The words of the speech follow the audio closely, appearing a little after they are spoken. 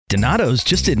Donato's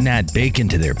just didn't add bacon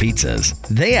to their pizzas.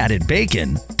 They added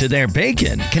bacon to their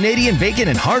bacon. Canadian bacon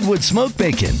and hardwood smoked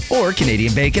bacon. Or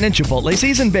Canadian bacon and Chipotle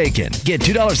seasoned bacon. Get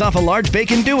 $2 off a large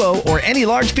bacon duo or any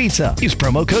large pizza. Use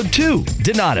promo code 2.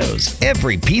 Donato's.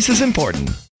 Every piece is important.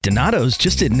 Donato's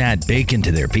just didn't add bacon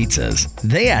to their pizzas.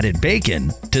 They added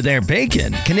bacon to their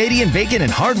bacon. Canadian bacon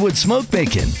and hardwood smoked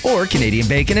bacon. Or Canadian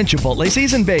bacon and Chipotle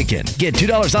seasoned bacon. Get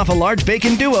 $2 off a large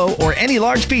bacon duo or any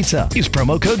large pizza. Use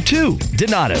promo code 2.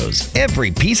 Donato's.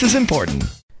 Every piece is important.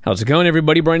 How's it going,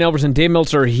 everybody? Brian Albers and Dave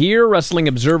Meltzer here. Wrestling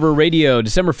Observer Radio,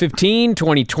 December 15,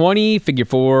 2020.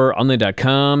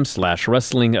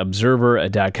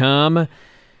 Figure4online.com/wrestlingobserver.com. A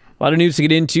lot of news to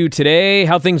get into today.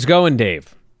 How things going,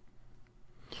 Dave?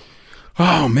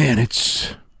 Oh man,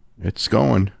 it's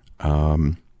going.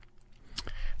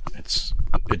 It's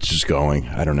just going.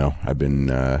 I don't know. I've been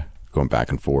going back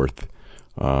and forth.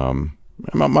 My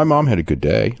mom had a good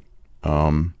day.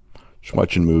 Just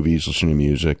watching movies, listening to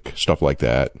music, stuff like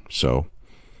that. So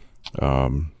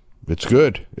it's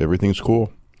good. Everything's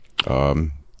cool.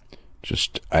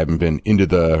 Just I haven't been into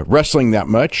the wrestling that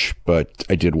much, but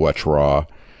I did watch Raw,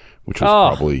 which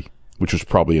was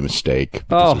probably a mistake.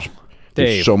 Because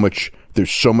there's so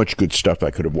much good stuff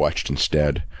I could have watched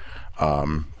instead.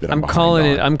 I'm calling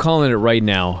it right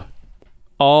now.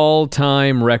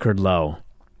 All-time record low.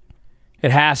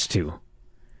 It has to.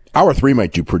 Hour 3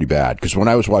 might do pretty bad, because when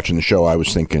I was watching the show, I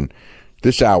was thinking,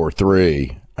 this Hour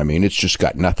 3, I mean, it's just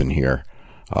got nothing here.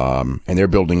 And they're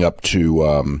building up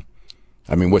to,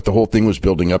 what the whole thing was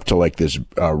building up to, like this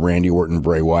Randy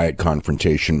Orton-Bray Wyatt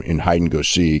confrontation in Hide and Go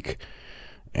Seek.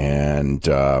 And,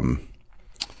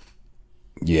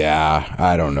 yeah,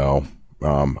 I don't know.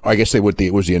 I guess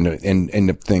the end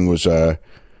of thing was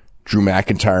Drew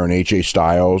McIntyre and AJ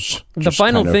Styles. The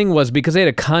final thing was because they had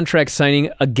a contract signing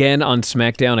again on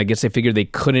SmackDown. I guess they figured they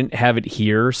couldn't have it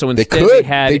here, so instead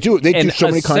they do so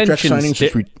many contract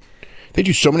signings. They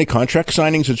do so many contract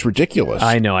signings, it's ridiculous.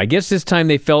 I know. I guess this time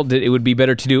they felt that it would be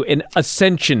better to do an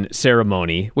ascension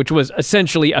ceremony, which was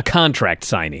essentially a contract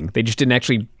signing. They just didn't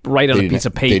actually write on a piece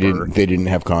of paper. They didn't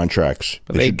have contracts.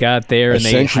 But they got there and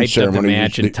they hyped up the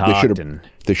match and talked.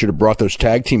 They should have brought those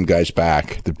tag team guys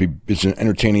back. That'd be as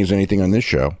entertaining as anything on this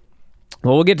show.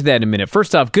 Well, we'll get to that in a minute.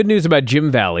 First off, good news about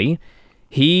Jim Valley.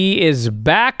 He is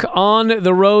back on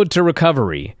the road to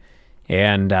recovery.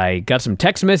 And I got some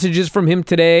text messages from him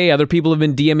today. Other people have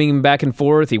been DMing him back and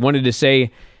forth. He wanted to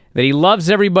say that he loves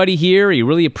everybody here. He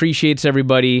really appreciates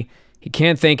everybody. He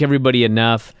can't thank everybody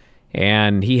enough.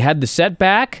 And he had the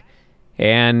setback.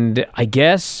 And I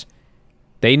guess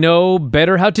they know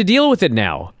better how to deal with it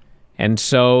now. And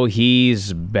so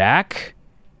he's back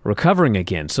recovering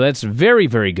again. So that's very,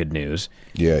 very good news.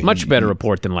 Yeah, Much better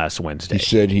report than last Wednesday. He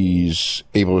said he's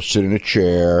able to sit in a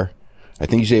chair. I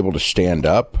think he's able to stand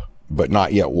up, but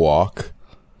not yet walk,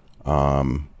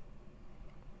 or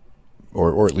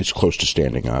at least close to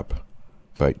standing up.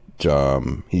 But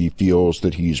he feels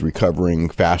that he's recovering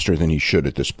faster than he should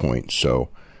at this point. So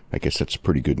I guess that's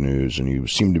pretty good news. And he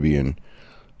seemed to be in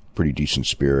pretty decent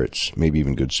spirits, maybe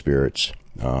even good spirits.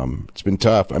 It's been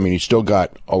tough. I mean, he's still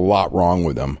got a lot wrong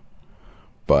with him.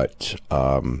 But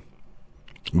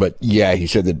yeah, he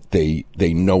said that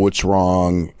they know what's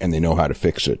wrong and they know how to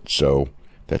fix it. So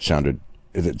that sounded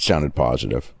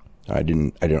positive. I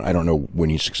don't know when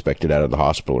he's expected out of the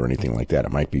hospital or anything like that.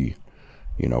 It might be,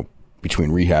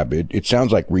 between rehab. It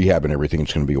sounds like rehab and everything.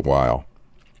 It's going to be a while.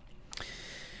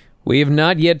 We have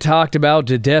not yet talked about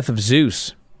the death of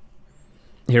Zeus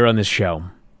here on this show.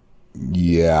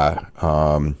 Yeah.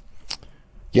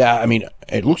 Yeah. I mean,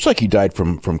 it looks like he died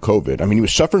from COVID. I mean, he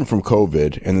was suffering from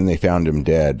COVID, and then they found him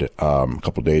dead a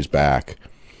couple days back,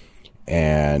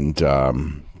 and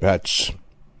that's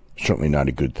certainly not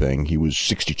a good thing. He was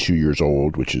 62 years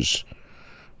old, which is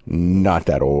not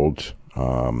that old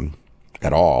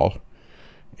at all.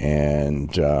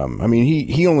 And,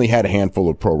 he only had a handful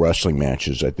of pro wrestling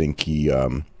matches. I think he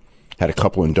had a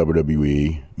couple in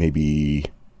WWE, maybe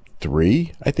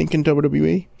 3, I think, in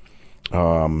WWE.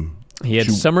 He had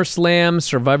SummerSlam,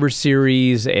 Survivor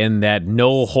Series, and that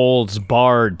No Holds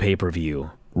Barred pay-per-view.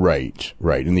 Right.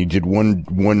 And he did one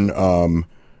thing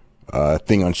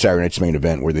on Saturday Night's Main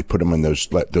Event where they put him in those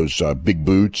big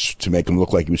boots to make him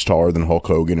look like he was taller than Hulk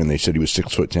Hogan, and they said he was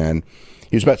 6'10".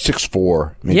 He was about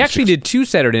 6'4". He actually did 2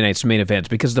 Saturday Night's Main Events,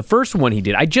 because the first one he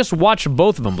did, I just watched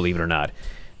both of them, believe it or not.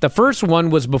 The first one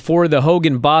was before the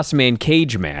Hogan Bossman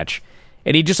cage match,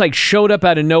 and he just showed up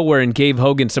out of nowhere and gave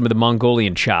Hogan some of the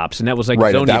Mongolian chops, and that was his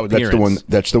only appearance.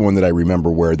 That's the one that I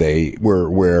remember where they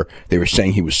were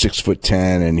saying he was 6'10"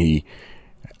 and he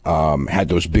had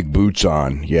those big boots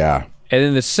on. Yeah. And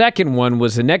then the second one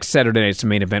was the next Saturday night's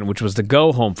main event, which was the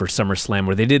go-home for SummerSlam,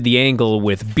 where they did the angle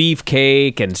with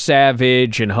Beefcake and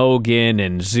Savage and Hogan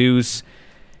and Zeus.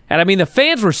 And, I mean, the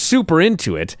fans were super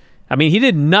into it. I mean, he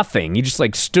did nothing. He just,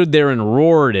 like, stood there and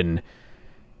roared and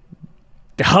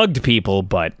hugged people.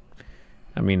 But,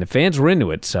 I mean, the fans were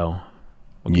into it, so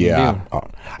what can you do?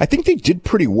 I think they did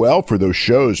pretty well for those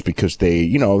shows because they,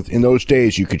 you know, in those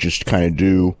days you could just kind of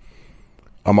do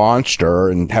a monster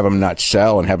and have him not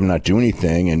sell and have him not do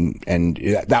anything, and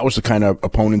that was the kind of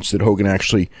opponents that Hogan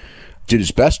actually did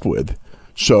his best with.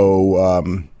 So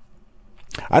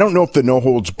I don't know if the No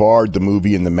Holds Barred, the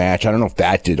movie and the match, I don't know if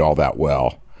that did all that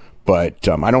well, but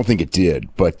I don't think it did.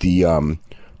 But the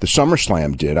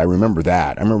SummerSlam did. I remember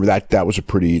that. I remember that was a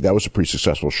pretty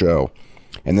successful show.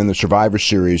 And then the Survivor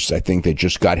Series, I think they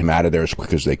just got him out of there as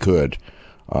quick as they could.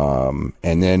 And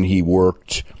then he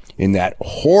worked in that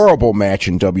horrible match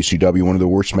in WCW, one of the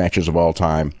worst matches of all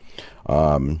time,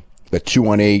 the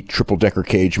 2-on-8 triple-decker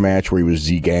cage match where he was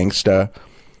Z-Gangsta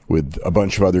with a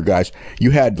bunch of other guys. You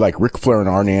had like Ric Flair and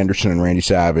Arn Anderson and Randy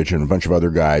Savage and a bunch of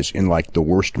other guys in like the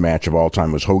worst match of all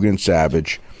time was Hogan and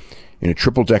Savage in a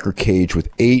triple-decker cage with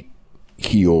 8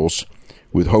 heels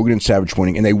with Hogan and Savage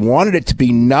winning. And they wanted it to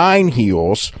be 9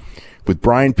 heels with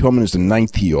Brian Pillman as the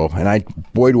 9th heel. And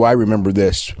boy, do I remember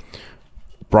this.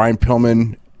 Brian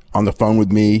Pillman on the phone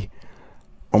with me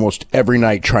almost every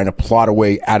night trying to plot a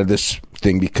way out of this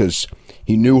thing because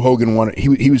he knew Hogan wanted,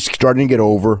 he was starting to get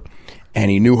over and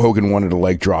he knew Hogan wanted to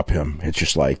leg drop him. It's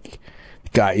just like,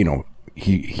 guy, you know,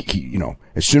 he you know,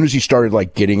 as soon as he started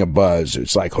like getting a buzz,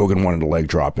 it's like Hogan wanted to leg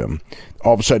drop him.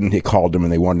 All of a sudden they called him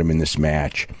and they wanted him in this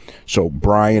match. So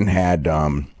Brian had,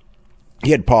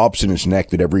 he had polyps in his neck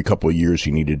that every couple of years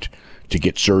he needed to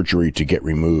get surgery to get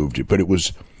removed. But it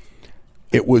was,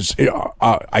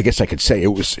 I guess I could say it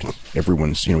was,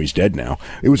 everyone's, you know, he's dead now.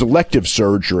 It was elective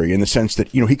surgery in the sense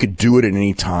that, you know, he could do it at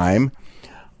any time.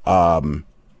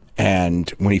 And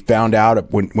when he found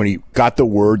out, when he got the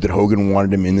word that Hogan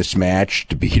wanted him in this match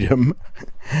to beat him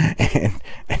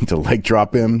and to leg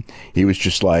drop him, he was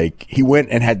just like, he went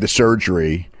and had the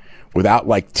surgery without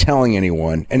like telling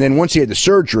anyone. And then once he had the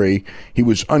surgery, he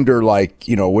was under like,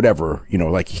 you know, whatever, you know,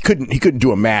 like he couldn't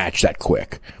do a match that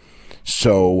quick.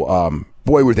 So,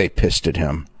 boy, were they pissed at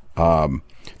him.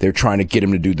 They're trying to get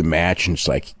him to do the match, and it's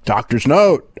like, doctor's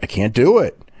note, I can't do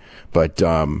it. But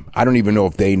I don't even know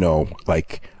if they know.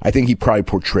 Like, I think he probably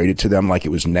portrayed it to them like it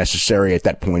was necessary at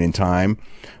that point in time.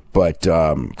 But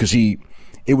because it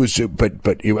was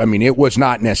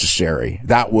not necessary.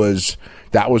 That was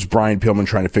Brian Pillman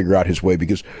trying to figure out his way,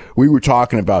 because we were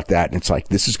talking about that, and it's like,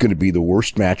 this is going to be the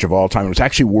worst match of all time. It was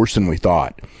actually worse than we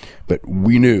thought. But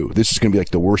we knew this is going to be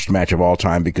like the worst match of all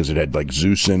time because it had like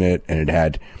Zeus in it and it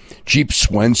had Jeep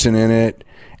Swenson in it.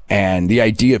 And the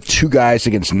idea of 2 guys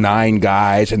against 9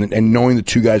 guys and knowing the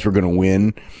 2 guys were going to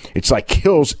win, it's like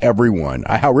kills everyone.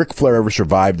 How Ric Flair ever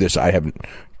survived this, I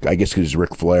guess because it's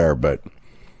Ric Flair, but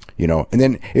you know, and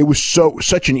then it was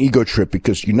such an ego trip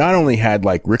because you not only had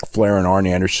like Ric Flair and Arn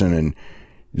Anderson and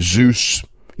Zeus,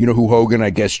 you know, who Hogan, I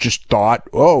guess, just thought,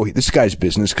 oh, this guy's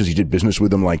business because he did business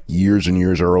with him like years and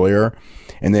years earlier.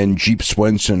 And then Jeep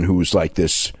Swenson, who was like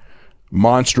this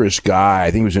monstrous guy.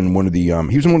 I think he was in one of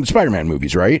the Spider-Man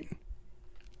movies, right?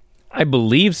 I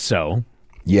believe so.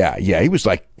 Yeah. He was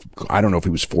like, I don't know if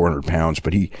he was 400 pounds,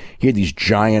 but he had these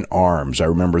giant arms. I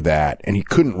remember that. And he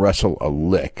couldn't wrestle a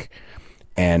lick.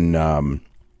 And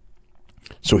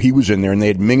so he was in there, and they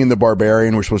had Ming and the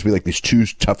Barbarian were supposed to be like these 2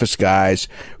 toughest guys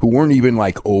who weren't even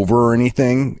like over or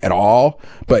anything at all,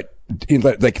 but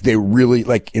like they really,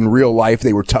 like in real life,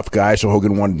 they were tough guys. So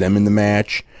Hogan wanted them in the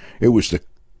match. It was he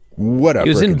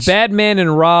was in Batman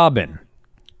and Robin.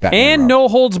 No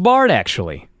Holds Barred,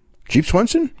 actually. Jeep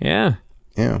Swenson? Yeah.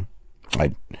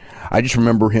 I just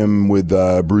remember him with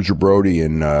Bruiser Brody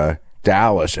in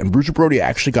Dallas, and Bruiser Brody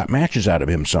actually got matches out of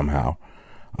him somehow.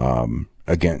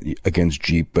 Against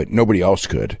Jeep, but nobody else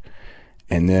could.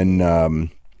 And then, that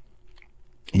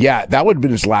would have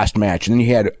been his last match. And then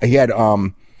he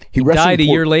wrestled. Died a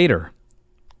year later.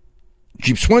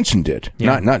 Jeep Swenson did,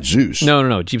 not Zeus.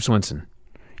 No, Jeep Swenson.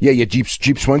 Yeah.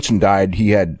 Jeep Swenson died. He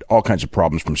had all kinds of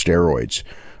problems from steroids,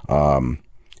 it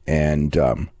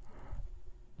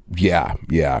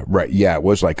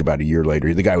was like about a year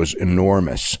later. The guy was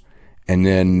enormous, and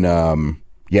then.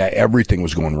 Everything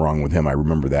was going wrong with him. I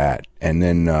remember that. And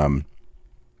then I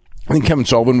think Kevin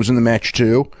Sullivan was in the match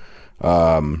too.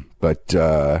 And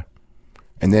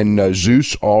then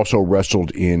Zeus also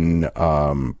wrestled in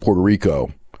Puerto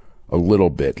Rico a little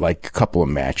bit, like a couple of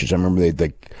matches. I remember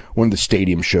one of the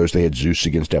stadium shows, they had Zeus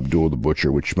against Abdul the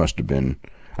Butcher, which must have been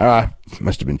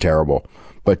terrible.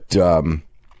 But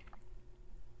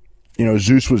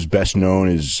Zeus was best known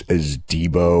as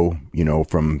Debo,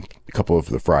 from a couple of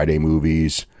the Friday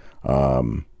movies.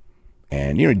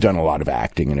 And, he'd done a lot of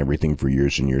acting and everything for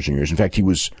years and years and years. In fact, he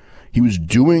was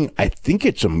doing, I think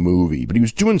it's a movie, but he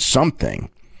was doing something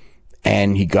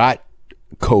and he got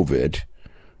COVID.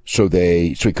 So they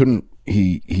had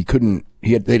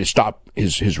to stop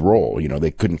his role.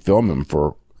 They couldn't film him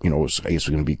for, I guess it was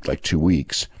going to be like 2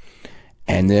 weeks.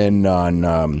 And then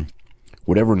on,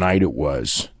 whatever night it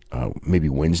was, maybe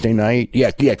Wednesday night.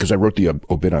 Yeah. Cause I wrote the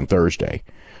obit on Thursday.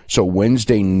 So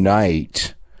Wednesday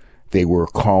night, they were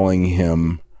calling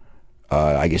him,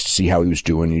 I guess, to see how he was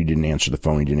doing. He didn't answer the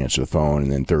phone.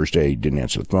 And then Thursday, he didn't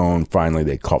answer the phone. Finally,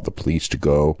 they called the police to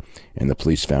go, and the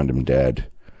police found him dead.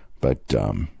 But,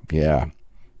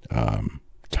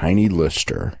 Tiny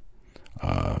Lister,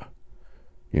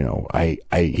 he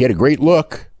had a great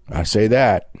look. I say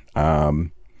that.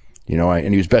 And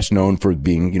he was best known for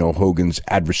being, Hogan's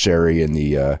adversary in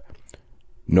the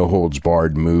No Holds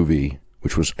Barred movie,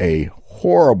 which was a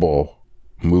horrible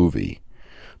movie,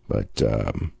 but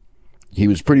he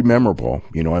was pretty memorable.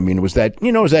 It was that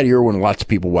year when lots of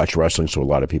people watched wrestling, so a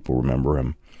lot of people remember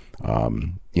him.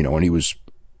 And he was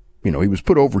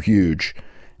put over huge,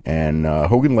 and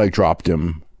Hogan leg dropped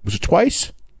him. Was it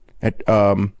twice? I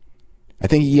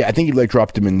think he leg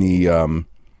dropped him in the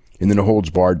No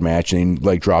Holds Barred match, and he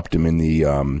leg dropped him in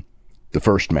the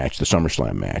first match, the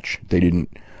SummerSlam match.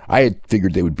 I had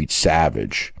figured they would beat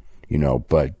Savage,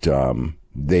 but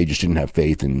they just didn't have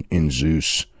faith in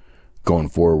Zeus going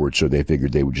forward, so they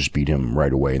figured they would just beat him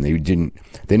right away. And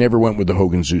they never went with the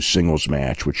Hogan Zeus singles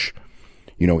match, which,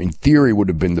 in theory would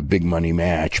have been the big money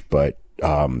match, but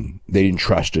they didn't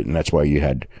trust it, and that's why you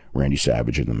had Randy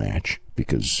Savage in the match,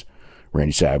 because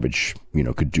Randy Savage,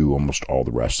 could do almost all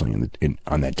the wrestling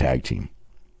on that tag team.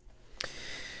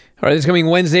 All right, this coming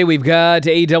Wednesday, we've got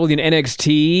AEW and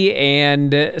NXT,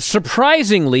 and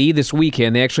surprisingly, this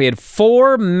weekend, they actually had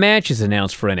 4 matches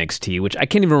announced for NXT, which I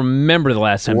can't even remember the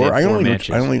last time they had 4 matches.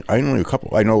 I only know a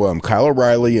couple. I know Kyle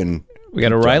O'Reilly and... We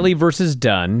got O'Reilly versus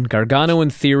Dunn, Gargano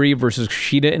and Theory versus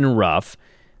Kushida and Ruff,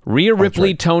 Rhea Ripley,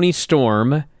 right. Toni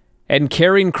Storm, and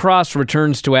Karrion Kross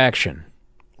returns to action.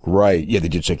 Right, yeah, they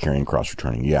did say Karrion Kross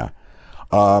returning, yeah.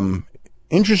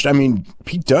 Interesting.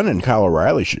 Pete Dunne and Kyle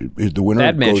O'Reilly the winner.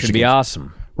 That match should be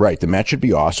awesome. Right, the match should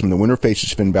be awesome. The winner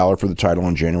faces Finn Balor for the title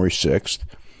on January 6th.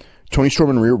 Toni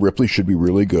Storm and Rhea Ripley should be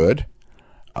really good.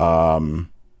 The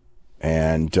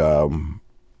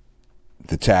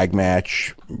tag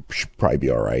match should probably be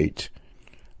all right.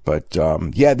 But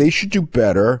they should do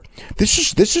better.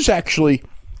 This is actually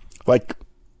like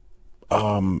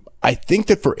I think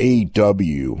that for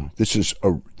AEW, this is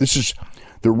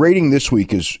the rating this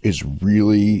week is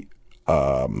really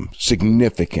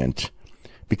significant,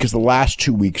 because the last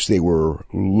 2 weeks they were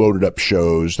loaded up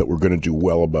shows that were going to do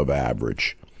well above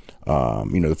average.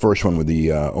 The first one with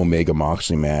the Omega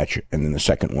Moxley match, and then the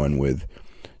second one with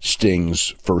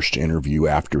Sting's first interview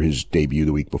after his debut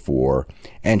the week before,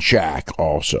 and Shaq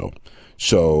also.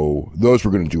 So those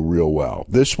were going to do real well.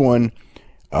 This one,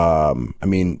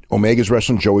 Omega's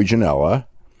wrestling Joey Janela.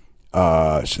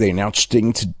 So they announced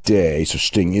Sting today, so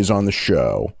Sting is on the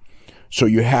show. So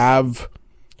you have,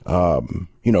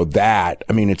 that.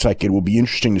 It's like, it will be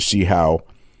interesting to see how,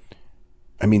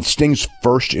 Sting's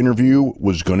first interview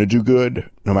was going to do good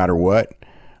no matter what.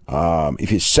 If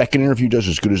his second interview does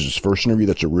as good as his first interview,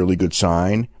 that's a really good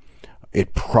sign.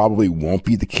 It probably won't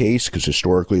be the case, because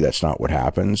historically that's not what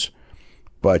happens.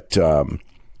 But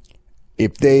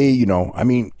if they,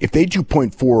 if they do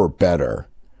 0.4 or better,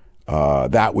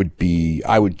 that would be,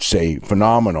 I would say,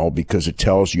 phenomenal, because it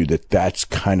tells you that that's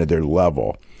kind of their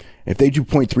level. If they do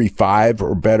 0.35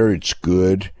 or better, it's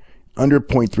good. Under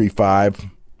 0.35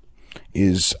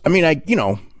 is,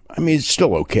 it's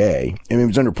still okay. If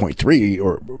it's under 0.3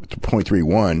 or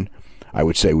 0.31, I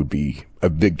would say would be a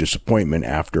big disappointment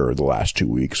after the last 2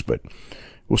 weeks. But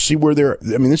we'll see where they're.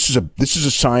 This is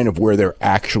a sign of where they're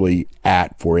actually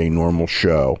at for a normal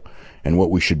show, and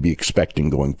what we should be expecting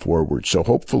going forward. So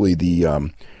hopefully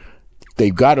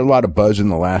they've got a lot of buzz in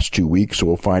the last 2 weeks, so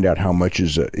we'll find out how much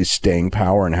is staying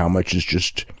power and how much is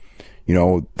just,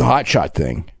 the hot shot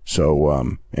thing.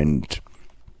 So,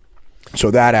 so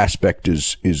that aspect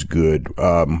is good.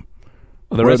 The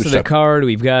rest of the card,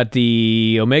 we've got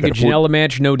the Omega Janela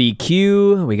match, no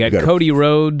DQ. We got Cody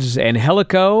Rhodes and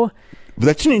Angelico.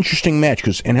 That's an interesting match,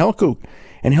 because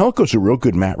Angelico's a real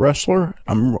good mat wrestler.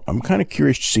 I'm kind of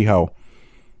curious to see how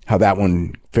that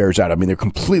one fares out. They're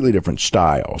completely different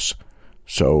styles,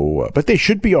 so but they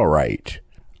should be all right.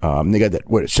 They got that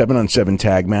 7-on-7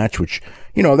 tag match, which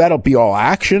that'll be all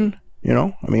action. You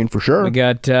know, I mean, for sure. We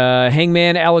got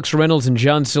Hangman, Alex Reynolds, and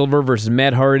John Silver versus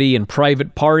Matt Hardy and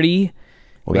Private Party.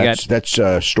 Well, that's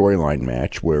a storyline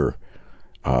match where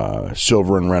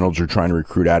Silver and Reynolds are trying to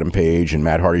recruit Adam Page, and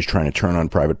Matt Hardy's trying to turn on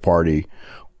Private Party.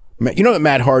 You know that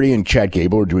Matt Hardy and Chad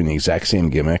Gable are doing the exact same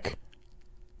gimmick?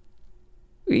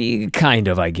 Kind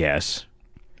of, I guess.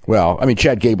 Well, I mean,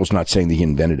 Chad Gable's not saying that he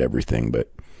invented everything,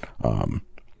 but...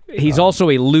 he's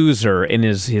also a loser, and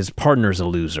his partner's a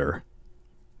loser.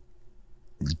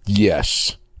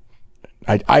 Yes.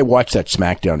 I watched that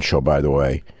SmackDown show, by the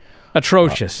way.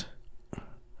 Atrocious.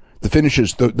 The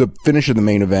finishes, the finish of the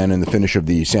main event and the finish of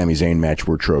the Sami Zayn match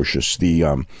were atrocious.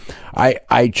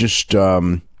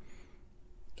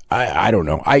 I don't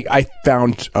know. I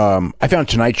found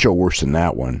Tonight Show worse than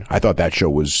that one. I thought that show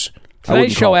was...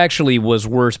 Tonight Show actually was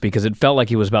worse because it felt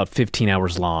like it was about 15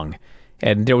 hours long,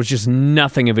 and there was just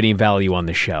nothing of any value on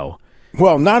the show.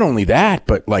 Well, not only that,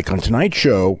 but like on Tonight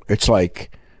Show, it's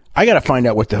like, I got to find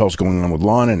out what the hell's going on with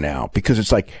Lana now, because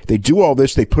it's like they do all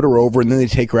this, they put her over, and then they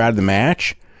take her out of the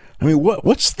match. I mean,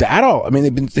 what's that all? I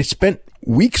mean, they spent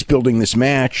weeks building this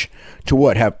match to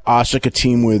what? Have Asuka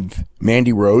team with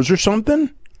Mandy Rose or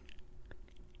something?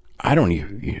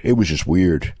 It was just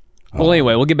weird. Well,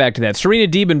 anyway, we'll get back to that. Serena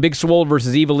Deeb and Big Swole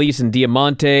versus Ivelisse and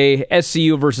Diamante.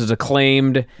 SCU versus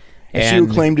Acclaimed.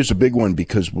 SCU Acclaimed is a big one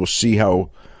because we'll see how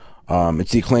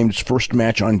it's the Acclaimed's first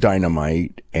match on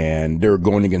Dynamite, and they're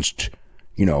going against,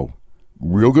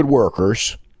 real good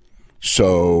workers.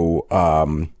 So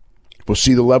we'll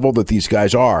see the level that these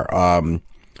guys are.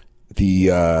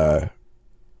 The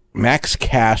Max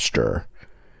Caster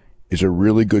is a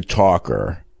really good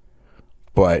talker,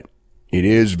 but it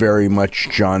is very much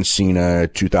John Cena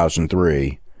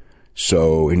 2003.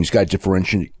 So, and he's got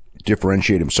to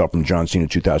differentiate himself from John Cena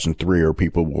 2003, or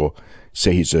people will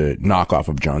say he's a knockoff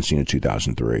of John Cena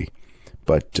 2003.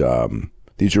 But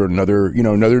these are another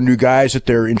new guys that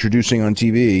they're introducing on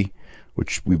TV,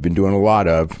 which we've been doing a lot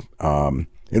of.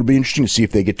 It'll be interesting to see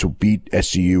if they get to beat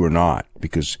SCU or not,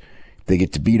 because if they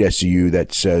get to beat SCU,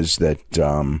 that says that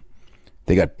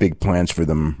they got big plans for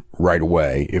them right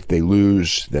away. If they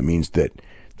lose, that means that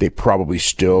they probably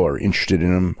still are interested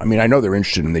in them. I mean, I know they're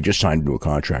interested in them. They just signed into a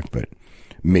contract, but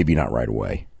maybe not right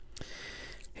away.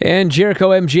 And Jericho,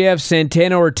 MJF,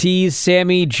 Santana Ortiz,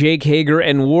 Sammy, Jake Hager,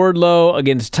 and Wardlow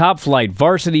against Top Flight,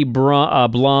 Varsity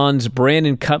Blondes,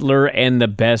 Brandon Cutler, and the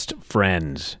Best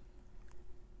Friends.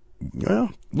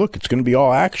 Well, look, it's going to be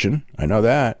all action. I know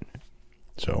that.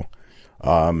 So,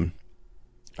 I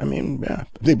mean, yeah,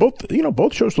 they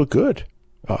both shows look good.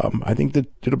 I think that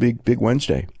it'll be a big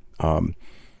Wednesday.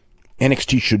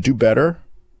 NXT should do better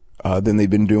than they've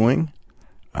been doing.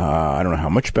 I don't know how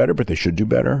much better, but they should do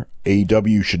better.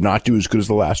 AEW should not do as good as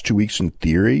the last 2 weeks in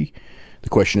theory. The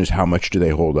question is, how much do they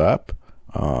hold up?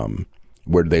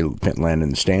 Where do they land in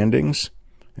the standings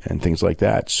and things like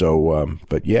that? So,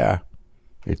 but yeah,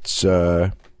 it's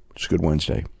a good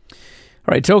Wednesday.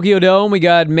 All right, Tokyo Dome, we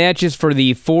got matches for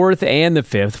the 4th and the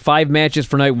 5th. 5 matches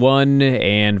for night 1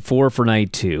 and 4 for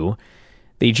night 2.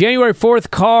 The January 4th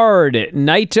card,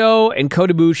 Naito and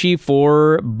Kota Ibushi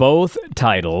for both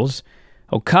titles.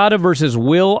 Okada versus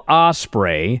Will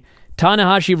Ospreay.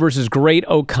 Tanahashi versus Great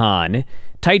Okan.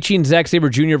 Taichi and Zack Sabre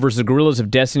Jr. versus Gorillas of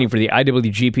Destiny for the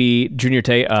IWGP Junior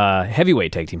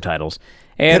Heavyweight Tag Team titles.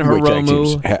 And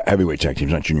Hiromu. Heavyweight tag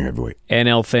teams, not junior heavyweight. And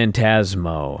El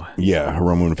Phantasmo. Yeah,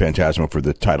 Hiromu and Phantasmo for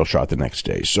the title shot the next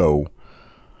day. So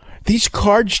these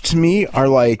cards to me are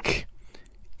like,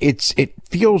 I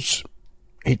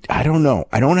don't know.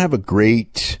 I don't have a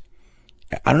great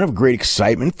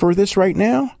excitement for this right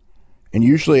now. And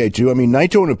usually I do. I mean,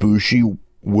 Naito and Ibushi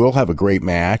will have a great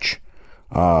match.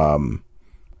 I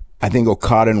think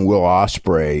Okada and Will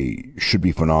Ospreay should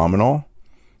be phenomenal.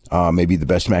 Maybe the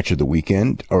best match of the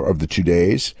weekend or of the 2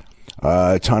 days.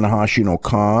 Tanahashi and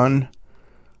Okan.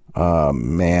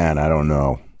 Man, I don't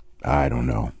know. I don't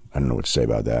know what to say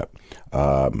about that.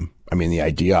 I mean, the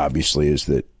idea obviously is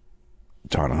that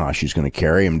Tanahashi's going to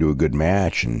carry him to a good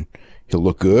match and he'll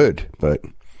look good, but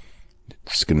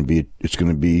it's going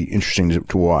to be interesting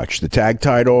to watch. The tag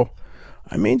title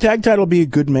will be a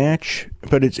good match,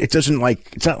 but it's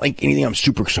not like anything I'm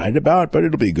super excited about, but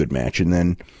it'll be a good match. And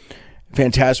then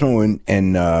Phantasmo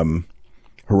and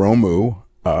Hiromu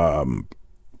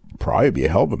probably be a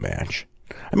hell of a match.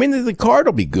 I mean, the card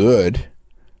will be good,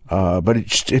 but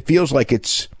it feels like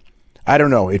it's, I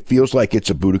don't know, it feels like it's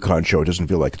a Budokan show. It doesn't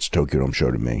feel like it's a Tokyo Dome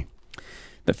show to me.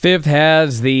 The 5th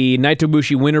has the Naito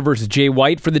Ibushi winner versus Jay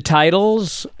White for the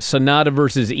titles, Sonata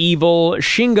versus Evil,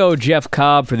 Shingo Jeff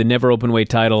Cobb for the Never Openweight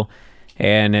title,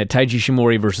 and Taiji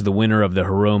Shimori versus the winner of the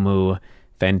Hiromu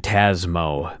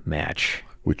Phantasmo match.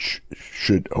 which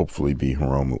should hopefully be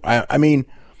Hiromu. I mean,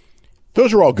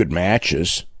 those are all good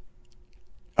matches.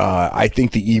 I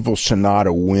think the Evil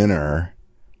Sonata winner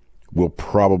will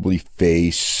probably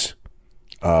face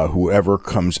whoever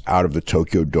comes out of the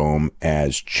Tokyo Dome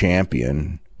as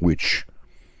champion, which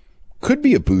could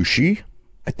be Ibushi.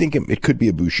 I think it could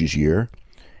be Ibushi's year.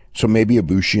 So maybe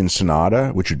Ibushi and Sonata,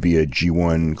 which would be a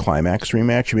G1 Climax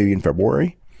rematch, maybe in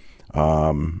February.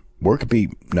 Or it could be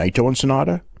Naito and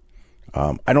Sonata.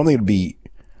 I don't think it'd be,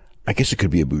 I guess it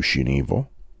could be Ibushi and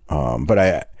Evil.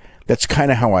 But that's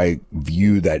kind of how I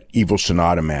view that Evil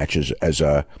Sonata match as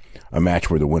a match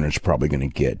where the winner's probably going to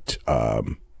get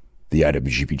the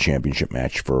IWGP Championship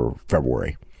match for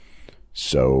February.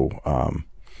 So,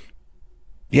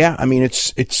 yeah, I mean,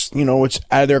 it's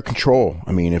out of their control.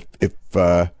 I mean,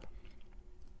 if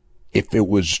it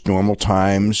was normal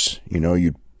times,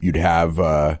 you'd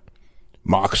have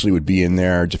Moxley would be in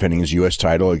there defending his U.S.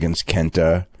 title against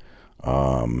Kenta.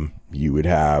 You would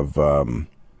have, let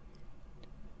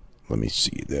me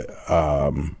see,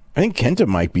 I think Kenta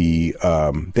might be,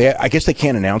 I guess they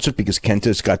can't announce it because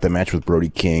Kenta's got the match with Brody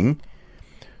King.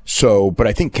 So, but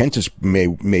I think Kenta's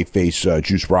may face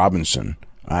Juice Robinson.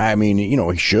 I mean,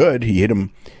 he should. He hit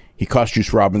him. He cost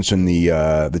Juice Robinson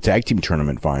the tag team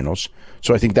tournament finals.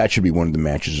 So I think that should be one of the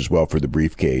matches as well for the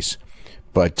briefcase.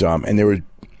 But and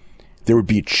there would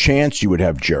be a chance you would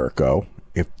have Jericho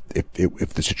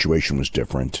if the situation was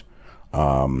different.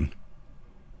 I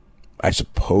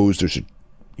suppose there's a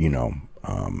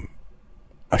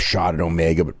shot at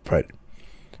Omega, but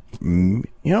I mean,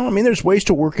 there's ways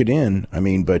to work it in. I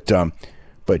mean, but I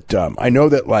know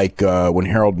that when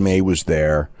Harold May was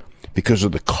there, because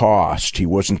of the cost, he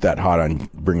wasn't that hot on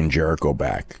bringing Jericho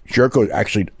back. Jericho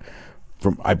actually,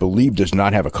 I believe, does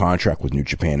not have a contract with New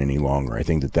Japan any longer. I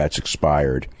think that's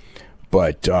expired.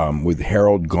 But with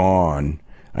Harold gone,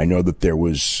 I know that there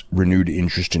was renewed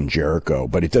interest in Jericho.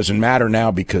 But it doesn't matter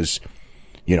now because,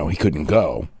 he couldn't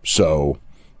go. So,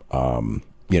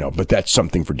 but that's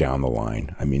something for down the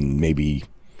line. I mean, maybe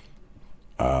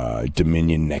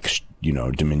Dominion next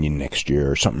year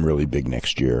or something really big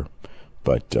next year.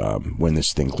 But when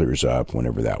this thing clears up,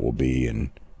 whenever that will be,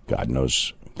 and God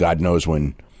knows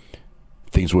when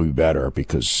things will be better,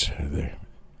 because they're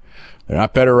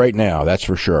not better right now, that's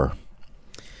for sure.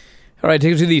 All right,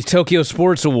 take us to these Tokyo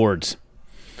Sports Awards.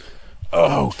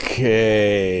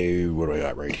 Okay, what do I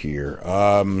got right here?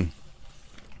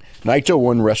 Naito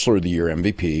won Wrestler of the Year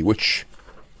MVP, which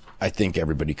I think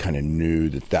everybody kind of knew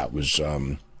that was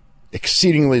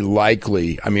exceedingly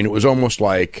likely. I mean, it was almost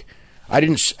like I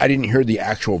didn't hear the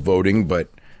actual voting, but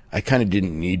I kind of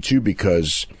didn't need to,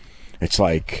 because it's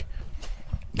like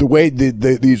the way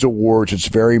these awards, it's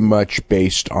very much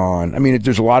based on, I mean,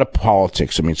 there's a lot of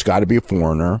politics. I mean, it's got to be a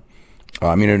foreigner.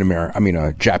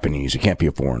 A Japanese. It can't be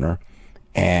a foreigner.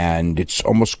 And it's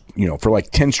almost, for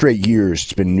like 10 straight years,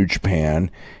 it's been New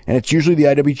Japan. And it's usually the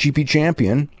IWGP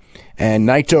champion. And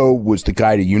Naito was the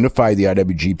guy to unify the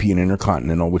IWGP and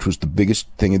Intercontinental, which was the biggest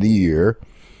thing of the year.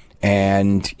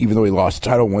 And even though he lost the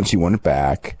title once, he won it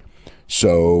back.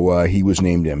 So he was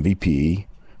named MVP,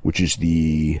 which is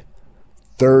the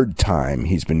third time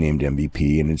he's been named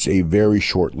MVP. And it's a very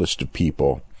short list of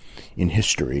people in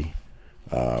history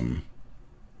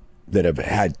that have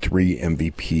had 3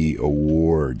 MVP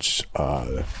awards.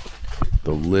 The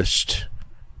list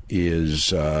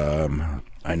is,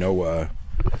 I know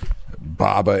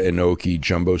Baba Inoki,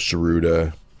 Jumbo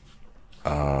Tsuruta,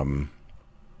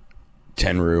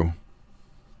 Tenryu,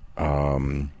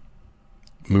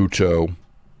 Muto,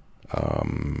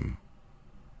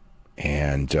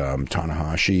 and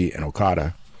Tanahashi and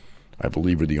Okada, I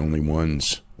believe, are the only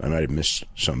ones. I might have missed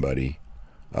somebody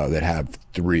that have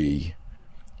 3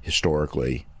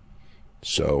 historically.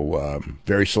 So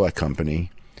very select company.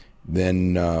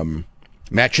 Then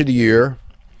match of the year,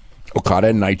 Okada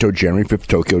and Naito, January 5th,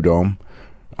 Tokyo Dome.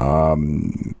 I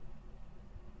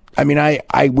mean,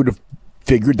 I would have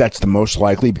figured that's the most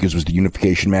likely because it was the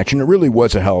unification match, and it really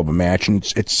was a hell of a match, and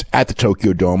it's at the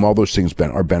Tokyo Dome. All those things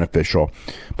are beneficial.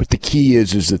 But the key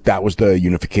is that was the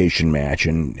unification match,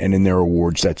 and in their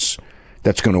awards, that's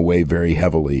going to weigh very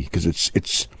heavily, because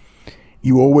it's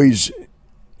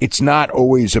not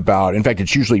always about, in fact,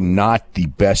 it's usually not the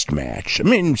best match. I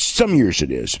mean, some years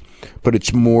it is, but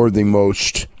it's more the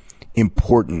most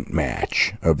important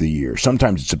match of the year.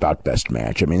 Sometimes it's about best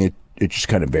match. I mean, it just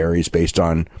kind of varies based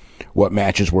on what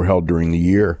matches were held during the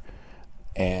year.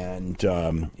 And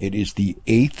it is the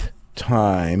 8th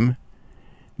time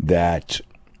that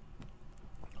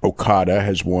Okada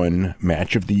has won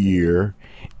match of the year,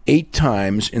 8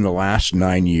 times in the last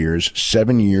 9 years,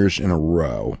 7 years in a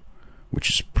row. which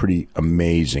is pretty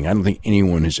amazing. I don't think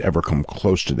anyone has ever come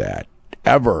close to that,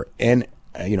 ever. And,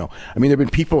 there have been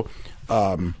people,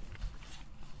 I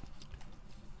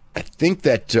think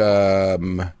that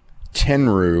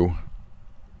Tenryu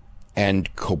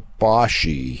and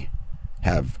Kobashi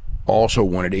have also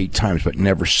won it 8 times, but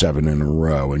never 7 in a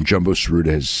row. And Jumbo Tsuruta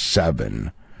has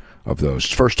 7 of those.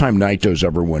 First time Naito's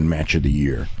ever won Match of the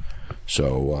Year.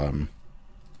 So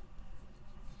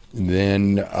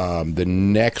then the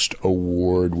next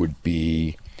award would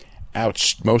be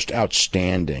Most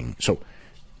Outstanding. So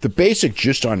the basic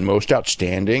gist on Most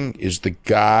Outstanding is the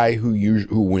guy who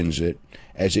wins it,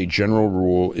 as a general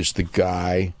rule, is the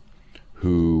guy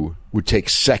who would take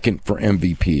second for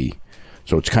MVP.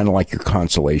 So it's kind of like your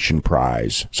consolation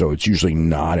prize. So it's usually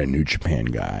not a New Japan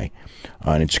guy.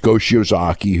 And it's Go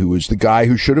Shiozaki, who is the guy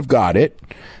who should have got it,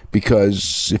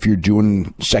 because if you're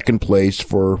doing second place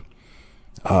for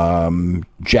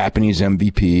Japanese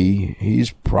MVP, he's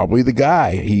probably the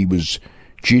guy. He was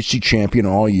GHC champion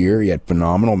all year. He had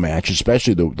phenomenal matches,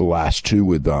 especially the last 2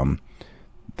 with the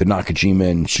Nakajima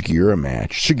and Sugiura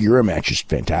match. Sugiura match is a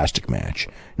fantastic match.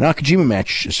 Nakajima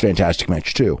match is a fantastic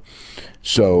match too.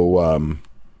 So,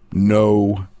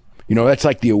 that's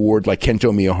like the award, like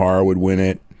Kento Miyahara would win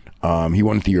it. He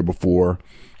won it the year before,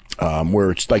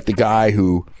 where it's like the guy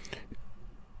who,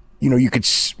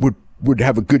 would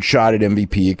have a good shot at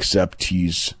MVP, except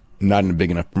he's not in a big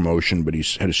enough promotion, but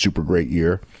he's had a super great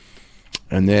year.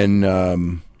 And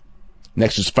then,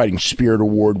 next is Fighting Spirit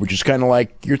Award, which is kind of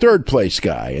like your third place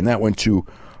guy. And that went to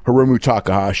Hiromu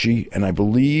Takahashi. And I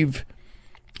believe,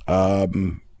 let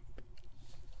me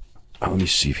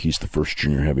see if he's the first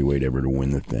junior heavyweight ever to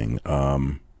win the thing. Let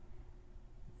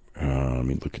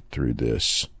me look through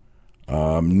this.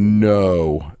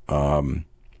 No.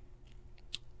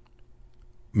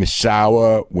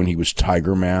 Misawa, when he was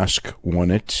Tiger Mask,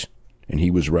 won it. And he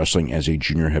was wrestling as a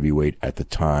junior heavyweight at the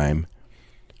time.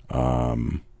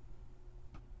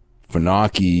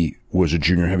 Funaki was a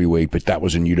junior heavyweight, but that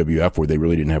was in UWF where they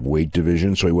really didn't have weight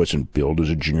division, so he wasn't billed as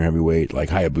a junior heavyweight. Like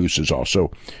Hayabusa is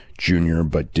also junior,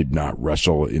 but did not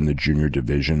wrestle in the junior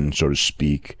division, so to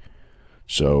speak.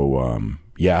 So, and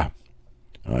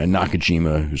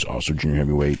Nakajima, who's also junior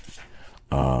heavyweight.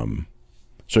 But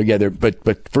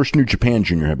first New Japan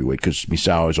junior heavyweight, because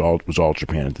Misawa was all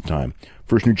Japan at the time.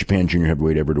 First New Japan junior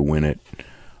heavyweight ever to win it.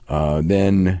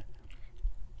 Then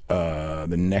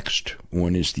the next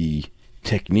one is the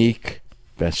Technique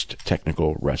Best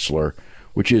Technical Wrestler,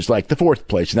 which is like the 4th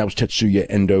place, and that was Tetsuya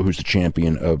Endo, who's the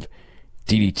champion of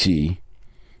DDT.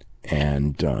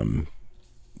 And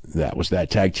that was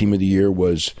that. Tag Team of the Year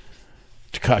was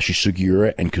Takashi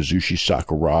Sugiura and Kazushi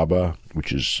Sakuraba,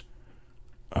 which is,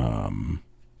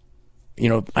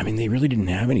 they really didn't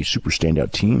have any super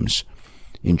standout teams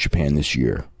in Japan this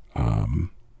year. And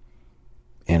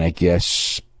I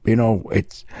guess,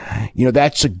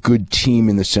 that's a good team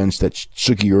in the sense that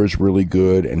Sugiura is really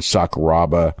good and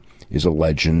Sakuraba is a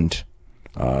legend.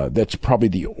 That's probably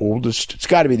the oldest. It's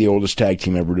got to be the oldest tag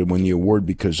team ever to win the award,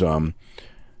 because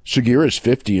Sugiura is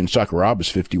 50 and Sakuraba is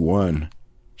 51.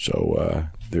 So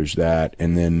there's that.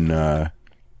 And then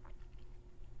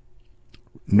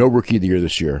no Rookie of the Year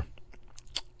this year.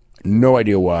 No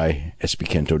idea why SB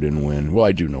Kento didn't win. Well,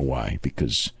 I do know why,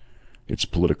 because it's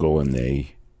political and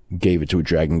they gave it to a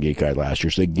Dragon Gate guy last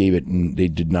year. So they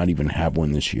did not even have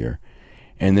one this year.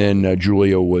 And then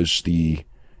Julia was the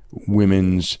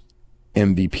women's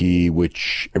MVP,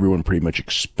 which everyone pretty much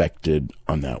expected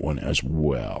on that one as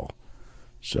well.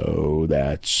 So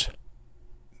that's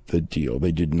the deal.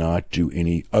 They did not do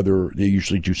any other, they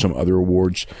usually do some other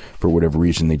awards. For whatever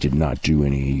reason, they did not do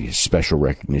any special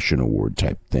recognition award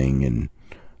type thing. And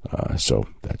so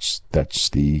that's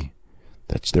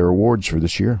their awards for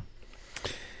this year.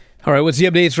 All right, what's the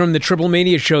updates from the Triple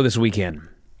Mania show this weekend?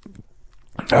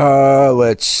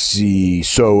 Let's see.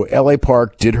 So LA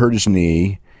Park did hurt his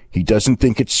knee. He doesn't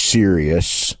think it's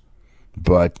serious,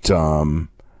 but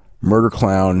Murder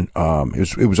Clown,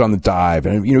 it was on the dive,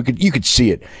 and you could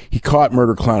see it. He caught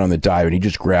Murder Clown on the dive, and he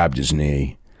just grabbed his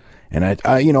knee. And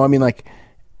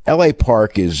LA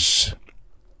Park is,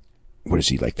 what is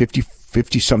he, like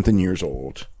 50 something years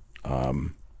old?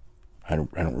 I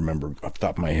don't remember off the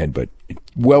top of my head, but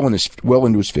well into his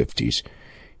 50s.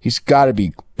 He's got to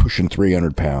be pushing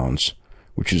 300 pounds,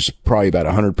 which is probably about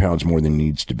 100 pounds more than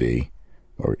needs to be,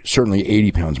 or certainly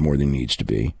 80 pounds more than needs to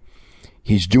be.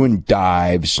 He's doing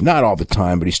dives, not all the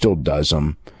time, but he still does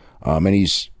them. And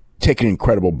he's taking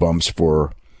incredible bumps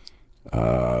for,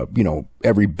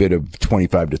 every bit of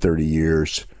 25 to 30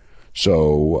 years.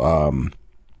 So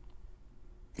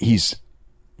he's,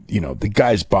 the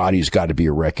guy's body's got to be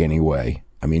a wreck anyway.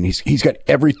 I mean, he's got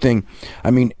everything.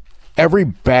 I mean, every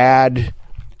bad,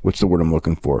 what's the word I'm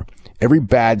looking for? Every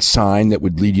bad sign that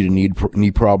would lead you to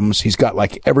knee problems, he's got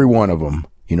like every one of them,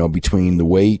 you know, between the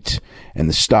weight and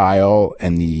the style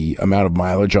and the amount of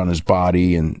mileage on his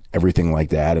body and everything like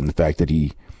that, and the fact that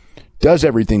he does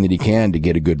everything that he can to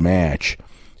get a good match.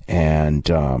 And,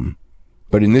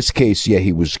 but in this case, yeah,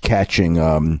 he was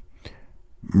catching,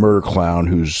 Murder Clown,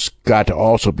 who's got to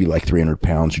also be like 300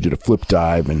 pounds, who did a flip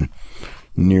dive and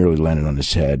nearly landed on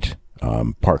his head.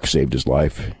 Park saved his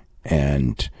life.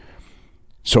 And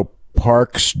so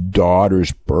Park's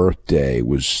daughter's birthday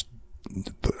was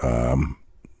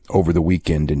over the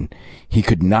weekend, and he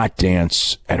could not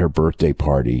dance at her birthday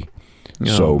party.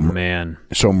 Oh, man.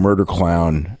 So Murder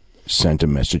Clown sent a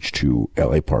message to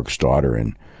L.A. Park's daughter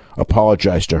and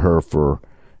apologized to her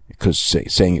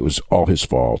saying it was all his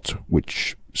fault,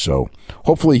 so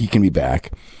hopefully he can be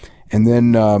back. And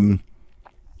then,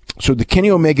 so the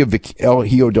Kenny Omega El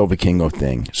Hijo del Vikingo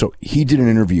thing. So he did an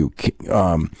interview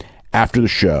after the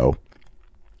show,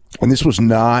 and this was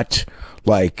not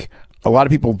like, a lot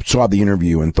of people saw the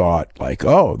interview and thought like,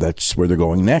 oh, that's where they're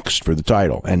going next for the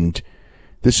title. And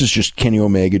this is just Kenny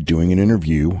Omega doing an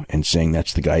interview and saying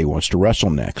that's the guy he wants to wrestle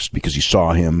next, because he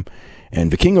saw him. And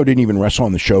Vikingo didn't even wrestle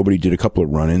on the show, but he did a couple of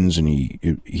run-ins, and he,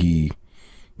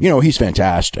 you know, he's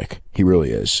fantastic. He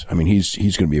really is. I mean, he's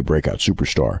going to be a breakout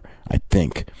superstar, I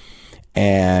think.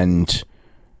 And,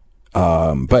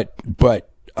 but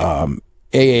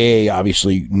AAA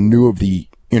obviously knew of the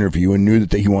interview and knew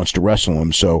that he wants to wrestle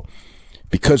him. So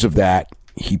because of that,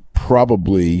 he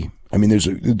probably, I mean, there's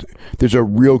a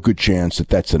real good chance that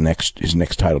that's his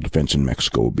next title defense in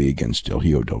Mexico will be against El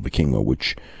Hijo del Vikingo,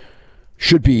 which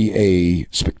should be a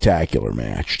spectacular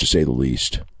match, to say the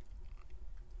least.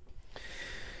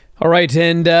 All right,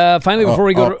 and finally, before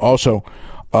we go... Also,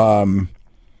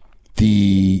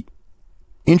 the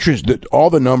interest, all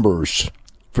the numbers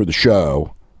for the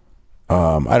show,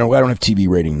 I don't have TV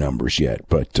rating numbers yet,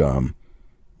 but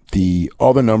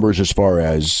all the numbers as far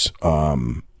as,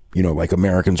 you know, like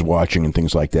Americans watching and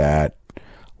things like that,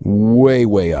 way,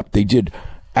 way up. They did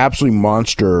absolutely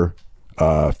monster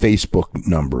Facebook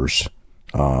numbers.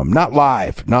 Not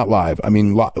live. I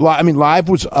mean, live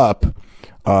was up,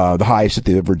 the highest that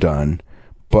they've ever done,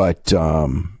 but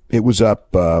it was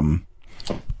up. I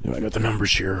got the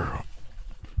numbers here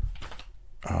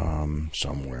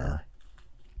somewhere.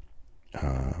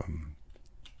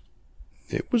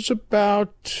 It was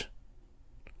about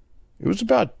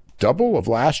double of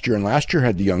last year, and last year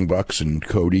had the Young Bucks and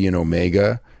Cody and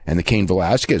Omega and the Cain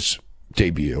Velasquez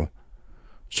debut.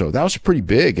 So that was pretty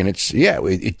big, and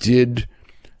it did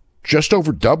just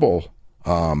over double.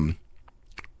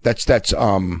 That's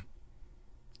live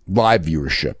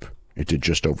viewership. It did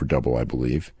just over double, I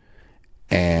believe,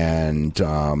 and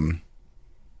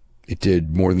it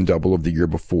did more than double of the year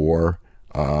before.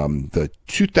 The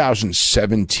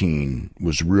 2017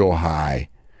 was real high,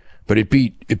 but it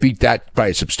beat that by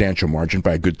a substantial margin,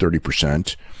 by a good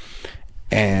 30%.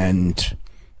 And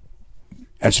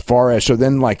as far as, so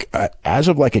then like as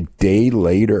of like a day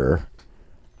later,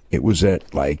 it was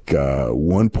at like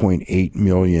 1.8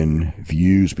 million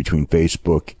views between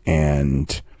Facebook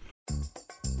and...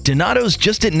 Donato's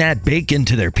just didn't add bacon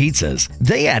to their pizzas.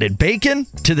 They added bacon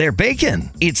to their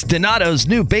bacon. It's Donato's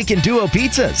new Bacon Duo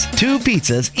pizzas. 2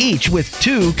 pizzas, each with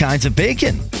 2 kinds of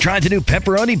bacon. Try the new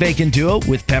Pepperoni Bacon Duo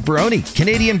with pepperoni,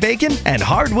 Canadian bacon, and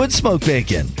hardwood smoked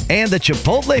bacon. And the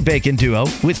Chipotle Bacon Duo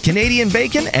with Canadian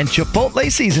bacon and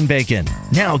Chipotle seasoned bacon.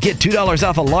 Now get $2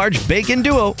 off a large Bacon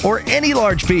Duo or any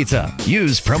large pizza.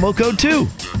 Use promo code 2.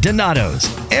 Donato's.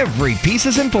 Every piece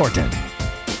is important.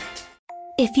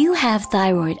 If you have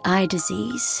thyroid eye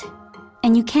disease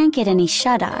and you can't get any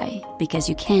shut-eye because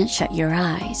you can't shut your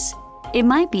eyes, it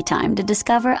might be time to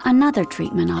discover another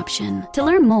treatment option. To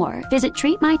learn more, visit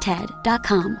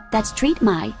treatmyted.com. That's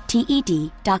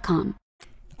treatmyted.com.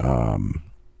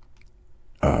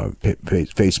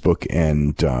 Facebook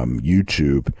and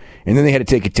YouTube. And then they had to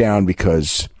take it down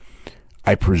because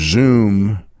I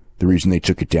presume the reason they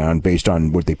took it down, based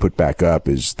on what they put back up,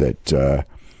 is that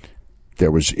there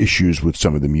was issues with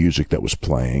some of the music that was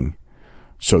playing.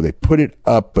 So they put it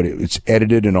up, but it's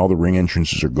edited and all the ring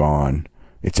entrances are gone.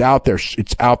 It's out there.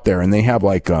 And they have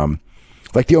like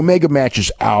the Omega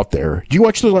matches out there. Do you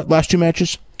watch the last 2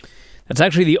 matches? That's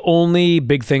actually the only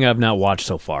big thing I've not watched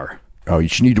so far. Oh, you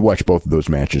should need to watch both of those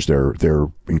matches.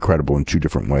 They're incredible in 2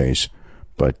 different ways.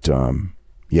 But,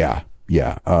 yeah.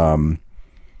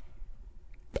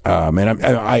 And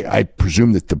I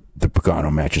presume that the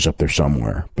Pagano match is up there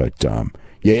somewhere, but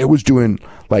yeah, it was doing,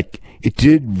 like, it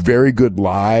did very good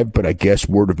live, but I guess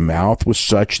word of mouth was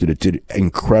such that it did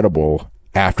incredible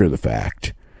after the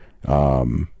fact,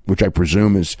 which I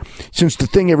presume is, since the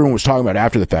thing everyone was talking about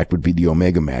after the fact would be the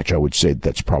Omega match, I would say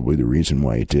that's probably the reason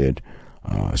why it did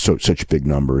such big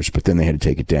numbers. But then they had to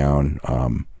take it down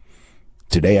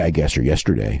today, I guess, or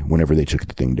yesterday, whenever they took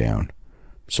the thing down.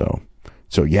 So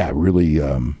yeah, really,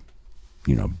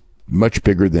 much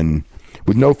bigger than,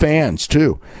 with no fans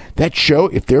too. That show,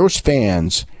 if there was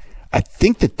fans, I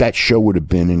think that show would have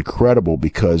been incredible,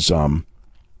 because the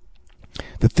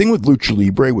thing with Lucha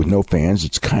Libre with no fans,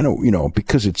 it's kind of,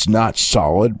 because it's not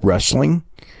solid wrestling,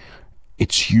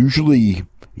 it's usually,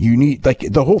 you need, like,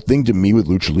 the whole thing to me with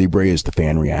Lucha Libre is the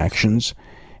fan reactions.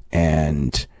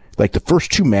 And like the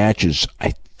first two matches,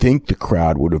 I think the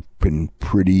crowd would have been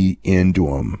pretty into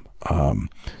them,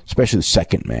 especially the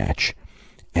second match.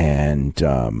 And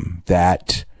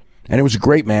and it was a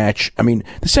great match. I mean,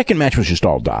 the second match was just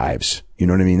all dives. You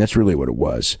know what I mean? That's really what it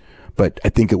was. But I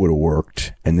think it would have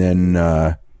worked. And then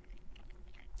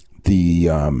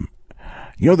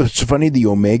it's funny, the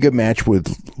Omega match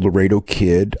with Laredo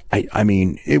Kid. I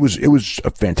mean, it was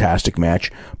a fantastic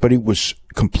match, but it was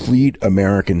complete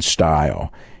American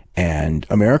style, and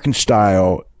American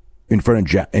style in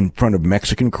front of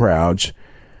Mexican crowds.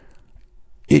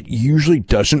 It usually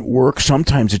doesn't work.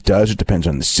 Sometimes it does. It depends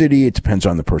on the city. It depends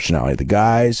on the personality of the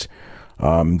guys.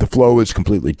 The flow is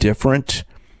completely different.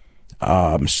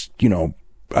 I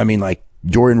mean, like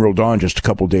Dorian Roldan just a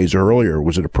couple days earlier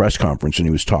was at a press conference, and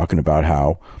he was talking about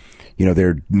how,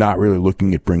 they're not really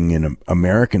looking at bringing in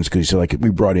Americans, because he said, like, we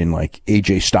brought in like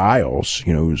AJ Styles,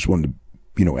 who's one of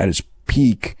the, at his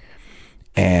peak,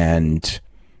 and,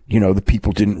 the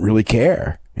people didn't really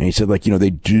care. And he said, like, they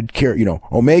did care.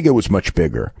 Omega was much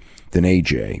bigger than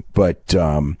AJ, but,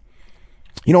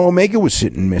 Omega was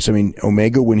hit and miss. I mean,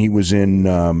 Omega, when he was in,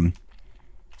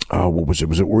 what was it?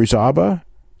 Was it Orizaba?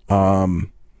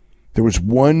 There was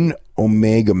one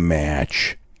Omega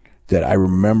match that I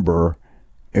remember.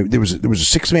 There was a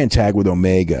 6-man tag with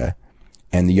Omega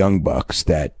and the Young Bucks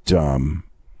that,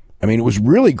 it was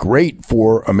really great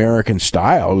for American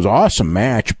style. It was an awesome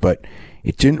match, but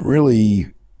it didn't really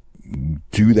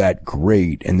do that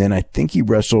great. And then I think he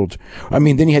wrestled,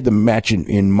 then he had the match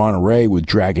in Monterey with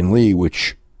Dragon Lee,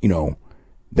 which,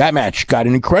 that match got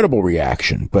an incredible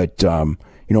reaction. But,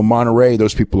 Monterey,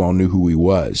 those people all knew who he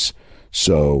was.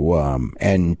 So,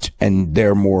 and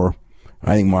they're more,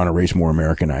 I think Monterey's more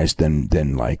Americanized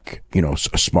than like,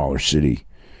 a smaller city.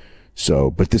 So,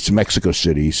 but this is Mexico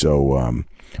City. So,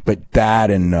 but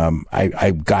that, and,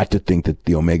 I got to think that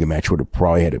the Omega match would have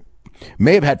probably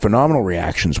may have had phenomenal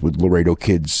reactions with Laredo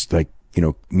Kids, like,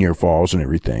 near falls and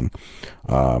everything.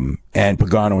 And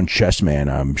Pagano and Chessman,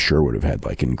 I'm sure would have had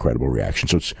like an incredible reaction.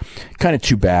 So it's kind of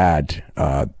too bad,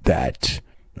 that,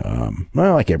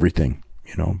 like everything,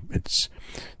 it's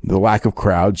the lack of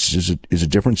crowds is a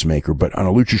difference maker, but on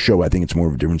a lucha show, I think it's more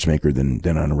of a difference maker than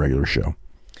on a regular show.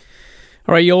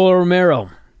 All right, Yoel Romero.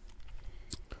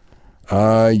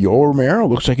 Yoel Romero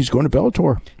looks like he's going to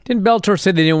Bellator. Didn't Bellator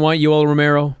say they didn't want Yoel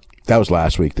Romero? That was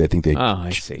last week. I think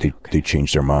I see. They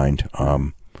changed their mind.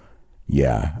 I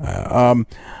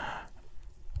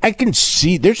can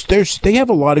see they have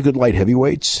a lot of good light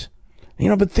heavyweights.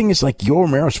 But the thing is, like, Yoel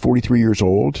Romero's 43 years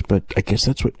old, but I guess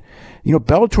that's what,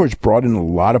 Bellator's brought in a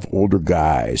lot of older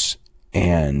guys,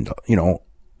 and,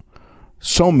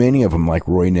 so many of them, like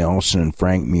Roy Nelson and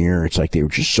Frank Mir, it's like they were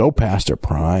just so past their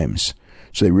primes.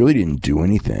 So they really didn't do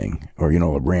anything. Or,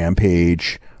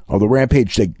 Rampage. Although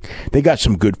Rampage, they got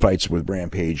some good fights with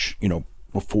Rampage,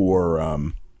 before,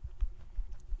 and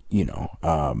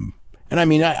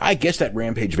I guess that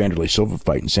Rampage Vanderlei Silva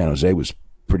fight in San Jose was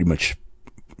pretty much,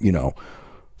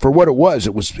 for what it was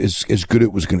as good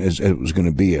as it was going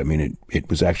to be. I mean, it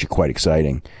was actually quite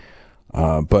exciting.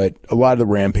 But a lot of the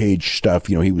Rampage stuff,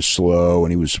 he was slow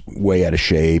and he was way out of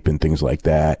shape and things like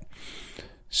that.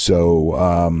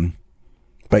 So,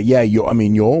 but yeah,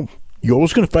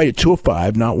 Yoel's going to fight at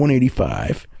 205, not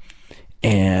 185.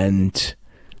 And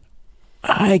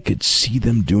I could see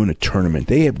them doing a tournament.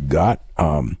 They have got,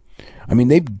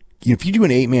 if you do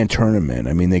an 8-man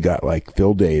tournament, they got like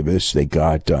Phil Davis, they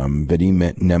got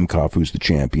Vadim Nemkov, who's the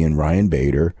champion, Ryan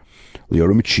Bader,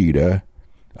 Lyoto Machida,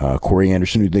 Corey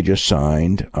Anderson, who they just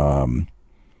signed.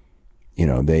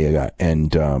 They got,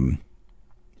 and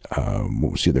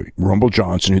what was the other? Rumble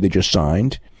Johnson, who they just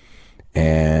signed,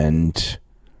 and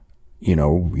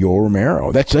Yoel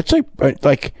Romero. That's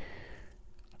like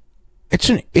it's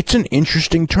an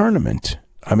interesting tournament.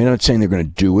 I'm not saying they're going to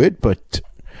do it, but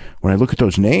when I look at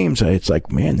those names, it's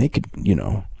like, man, they could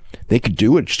do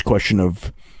it. It's just a question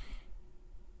of,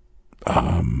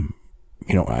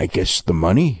 I guess the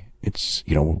money It's,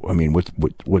 I mean, what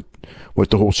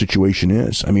the whole situation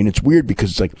is. I mean, it's weird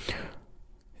because it's like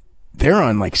they're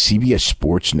on like CBS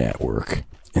Sports Network,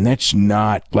 and that's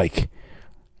not like,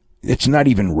 it's not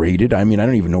even rated. I mean, I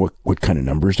don't even know what kind of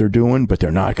numbers they're doing, but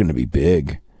they're not going to be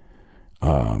big.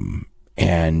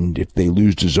 And if they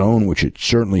lose DAZN, which it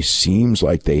certainly seems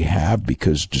like they have,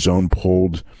 because DAZN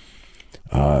pulled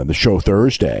the show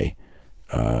Thursday.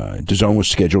 DAZN was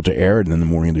scheduled to air it, and then the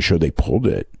morning of the show they pulled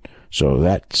it. So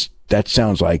that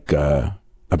sounds like a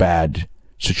bad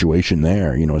situation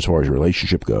there, as far as a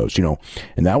relationship goes,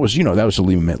 and that was the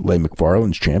Leigh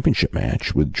McFarland's championship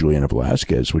match with Juliana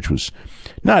Velasquez, which was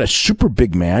not a super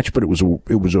big match, but it was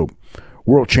a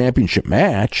world championship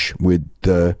match with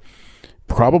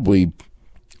probably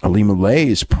Alima Leigh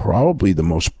is probably the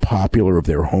most popular of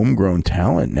their homegrown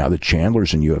talent now that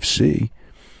Chandler's in UFC.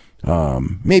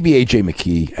 Maybe AJ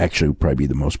McKee actually would probably be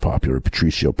the most popular,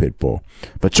 Patricio Pitbull,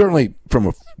 but certainly from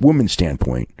a women's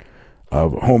standpoint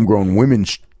of homegrown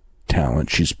women's talent,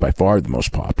 she's by far the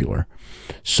most popular.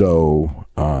 So,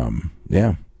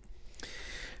 yeah.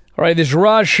 All right, this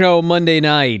Raw show Monday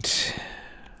night,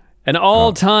 an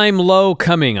all-time low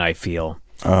coming, I feel.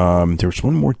 There was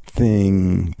one more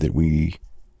thing that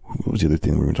what was the other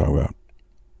thing we were going to talk about?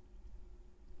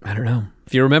 I don't know.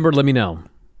 If you remember, let me know.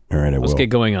 All right, Let's get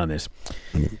going on this.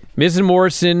 Miz and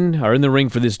Morrison are in the ring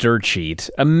for this dirt sheet.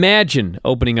 Imagine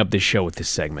opening up this show with this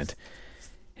segment.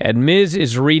 And Miz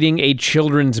is reading a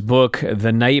children's book,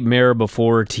 The Nightmare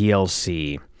Before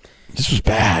TLC. This was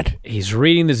bad. He's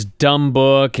reading this dumb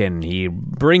book, and he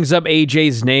brings up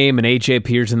AJ's name, and AJ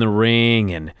appears in the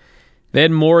ring, and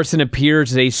then Morrison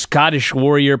appears as a Scottish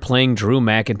warrior playing Drew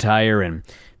McIntyre, and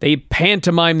they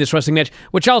pantomime this wrestling match,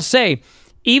 which I'll say,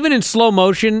 even in slow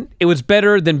motion, it was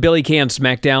better than Billy Kay on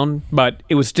SmackDown, but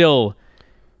it was still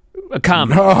a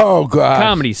comedy. Oh, God.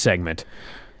 Comedy segment.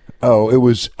 Oh, it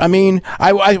was, I mean,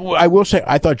 I will say,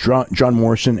 I thought John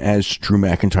Morrison as Drew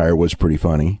McIntyre was pretty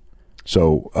funny.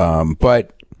 So,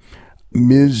 but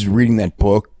Miz reading that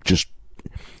book just,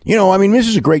 I mean, Miz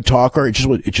is a great talker. It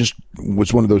just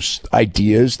was one of those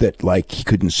ideas that like he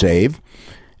couldn't save.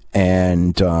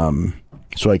 And,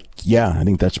 so like, yeah, I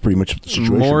think that's pretty much what the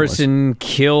situation Morrison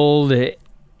killed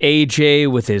AJ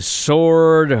with his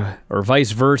sword or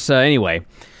vice versa. Anyway,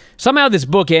 somehow this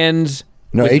book ends.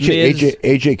 No,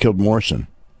 AJ killed Morrison.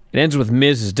 It ends with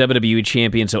Miz as WWE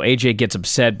champion, so AJ gets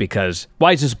upset because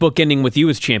why is this book ending with you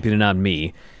as champion and not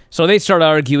me? So they start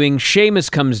arguing. Sheamus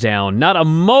comes down.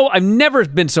 I've never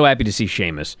been so happy to see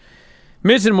Sheamus.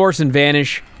 Miz and Morrison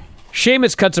vanish.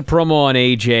 Sheamus cuts a promo on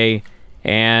AJ,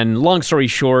 and long story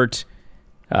short,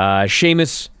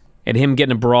 Sheamus and him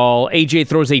getting a brawl. AJ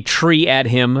throws a tree at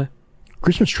him.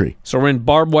 Christmas tree. So we're in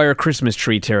barbed wire Christmas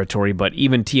tree territory, but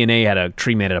even TNA had a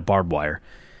tree made out of barbed wire.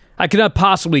 I could not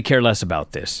possibly care less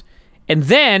about this. And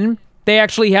then they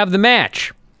actually have the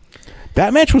match.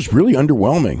 That match was really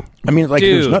underwhelming. I mean, like,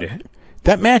 dude,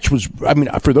 that match was, I mean,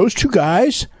 for those two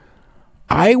guys,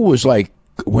 I was like,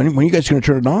 when are you guys going to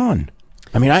turn it on?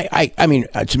 I mean, I mean,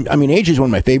 AJ's one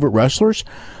of my favorite wrestlers,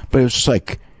 but it was just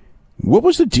like, what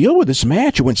was the deal with this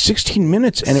match? It went 16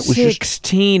 minutes, and it was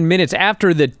 16 minutes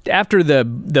after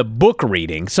the book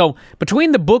reading. So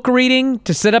between the book reading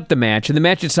to set up the match and the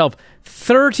match itself,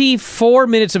 34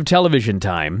 minutes of television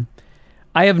time.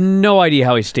 I have no idea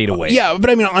how he stayed awake. Yeah, but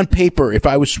I mean, on paper, if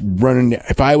I was running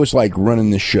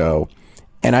the show,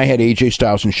 and I had AJ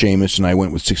Styles and Sheamus, and I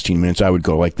went with 16 minutes, I would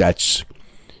go like, that's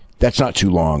not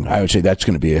too long. I would say that's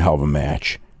going to be a hell of a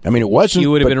match. I mean, it wasn't.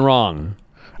 You would have been wrong.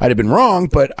 I'd have been wrong,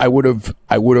 but I would have,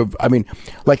 I mean,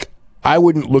 like, I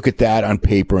wouldn't look at that on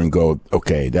paper and go,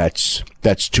 okay, that's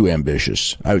too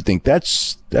ambitious. I would think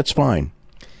that's fine.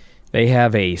 They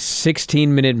have a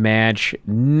 16-minute match.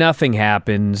 Nothing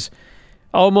happens.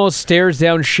 Almost stares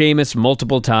down Sheamus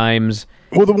multiple times.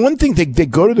 Well, the one thing, they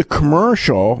go to the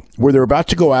commercial where they're about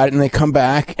to go out and they come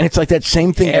back, and it's like that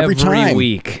same thing every time. Every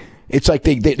week. It's like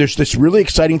there's this really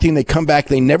exciting thing. They come back.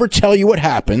 They never tell you what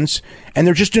happens, and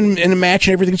they're just in a match,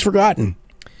 and everything's forgotten.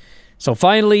 So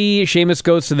finally, Sheamus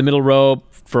goes to the middle rope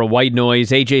for a white noise.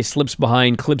 AJ slips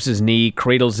behind, clips his knee,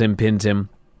 cradles him, pins him.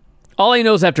 All I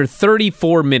know is after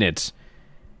 34 minutes,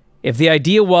 if the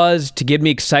idea was to get me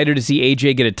excited to see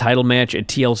AJ get a title match at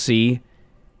TLC,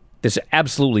 this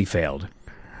absolutely failed.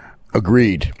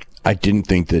 Agreed. I didn't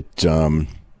think that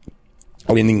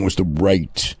anything was the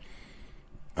right.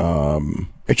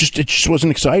 It just wasn't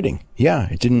exciting. Yeah,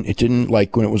 it didn't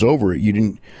like when it was over. You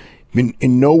didn't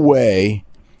in no way.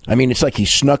 I mean, it's like he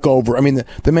snuck over. I mean,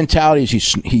 the mentality is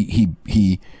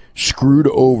he screwed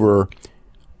over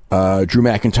Drew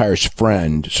McIntyre's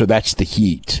friend. So that's the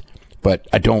heat. but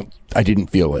I didn't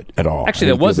feel it at all. Actually,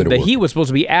 that wasn't. The heat was supposed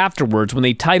to be afterwards when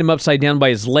they tied him upside down by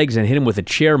his legs and hit him with a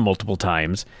chair multiple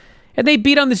times. And they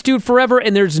beat on this dude forever,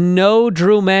 and there's no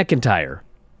Drew McIntyre.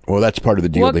 Well, that's part of the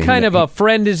deal. What kind of a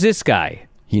friend is this guy?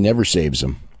 He never saves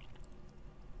him.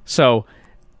 So,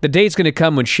 the day's going to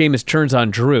come when Sheamus turns on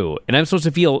Drew, and I'm supposed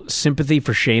to feel sympathy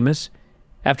for Sheamus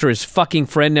after his fucking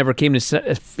friend never came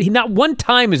to not one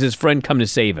time has his friend come to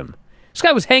save him. This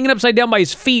guy was hanging upside down by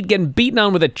his feet, getting beaten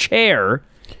on with a chair.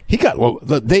 He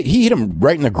hit him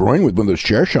right in the groin with one of those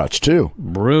chair shots, too.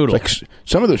 Brutal. Like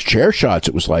some of those chair shots,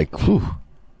 it was like, whew,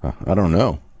 I don't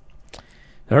know.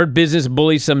 The Hurt Business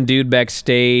bullies some dude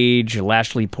backstage.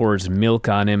 Lashley pours milk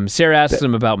on him. Sarah asks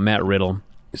him about Matt Riddle.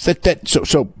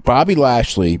 So Bobby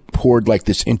Lashley poured like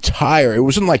this entire, it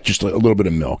wasn't like just a little bit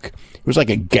of milk. It was like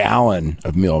a gallon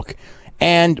of milk.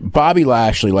 And Bobby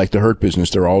Lashley, like the Hurt Business,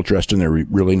 they're all dressed in their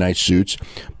really nice suits.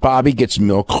 Bobby gets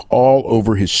milk all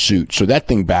over his suit. So that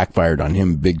thing backfired on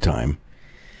him big time.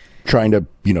 Trying to,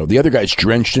 the other guy's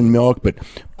drenched in milk, but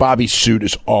Bobby's suit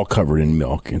is all covered in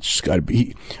milk. It's got to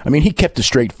be, he kept a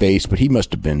straight face, but he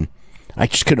must have been, I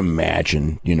just could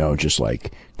imagine, just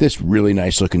like this really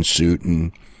nice looking suit.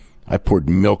 And I poured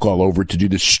milk all over it to do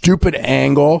this stupid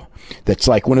angle. That's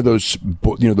like one of those,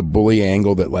 the bully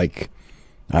angle that like,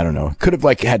 I don't know. Could have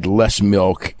like had less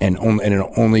milk and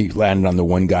it only landed on the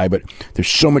one guy, but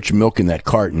there's so much milk in that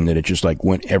carton that it just like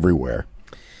went everywhere.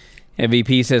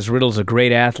 MVP says Riddle's a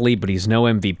great athlete, but he's no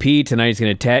MVP. Tonight he's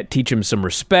going to teach him some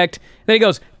respect. Then he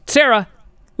goes, Sarah,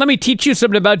 let me teach you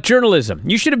something about journalism.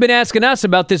 You should have been asking us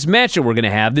about this match that we're going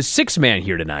to have, this 6-man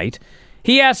here tonight.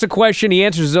 He asks a question, he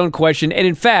answers his own question, and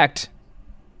in fact,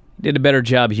 did a better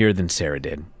job here than Sarah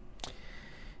did.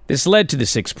 This led to the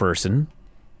 6-person.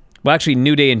 Well, actually,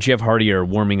 New Day and Jeff Hardy are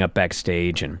warming up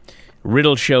backstage, and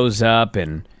Riddle shows up,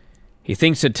 and he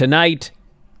thinks that tonight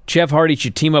Jeff Hardy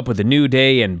should team up with the New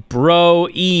Day and Bro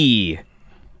E.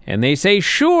 And they say,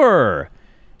 sure.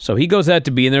 So he goes out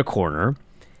to be in their corner,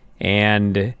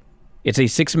 and it's a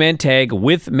 6-man tag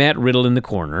with Matt Riddle in the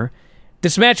corner.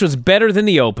 This match was better than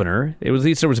the opener. At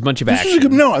least there was a bunch of action.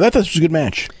 I thought this was a good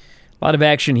match. A lot of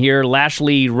action here.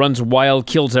 Lashley runs wild,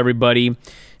 kills everybody.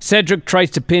 Cedric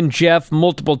tries to pin Jeff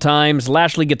multiple times.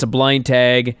 Lashley gets a blind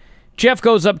tag. Jeff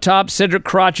goes up top. Cedric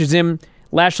crotches him.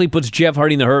 Lashley puts Jeff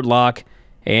Hardy in the hurt lock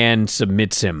and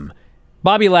submits him.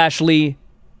 Bobby Lashley,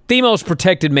 the most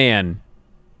protected man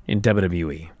in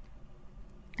WWE.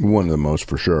 One of the most,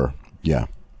 for sure. Yeah.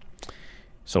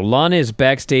 So Lana is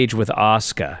backstage with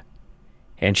Asuka,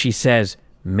 and she says,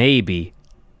 maybe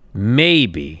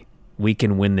we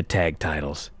can win the tag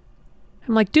titles.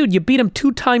 I'm like, dude, you beat him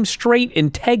 2 times straight in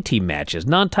tag team matches,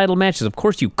 non-title matches. Of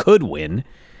course you could win.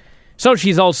 So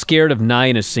she's all scared of Nia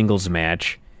in a singles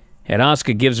match, and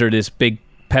Asuka gives her this big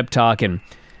pep talk, and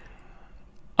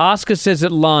Asuka says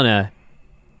that Lana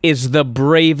is the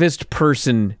bravest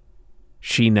person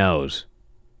she knows.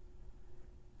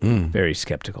 Very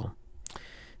skeptical.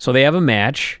 So they have a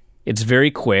match. It's very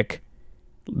quick.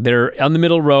 They're on the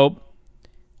middle rope.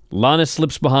 Lana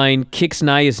slips behind, kicks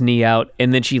Nia's knee out,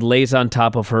 and then she lays on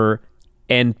top of her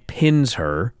and pins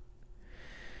her.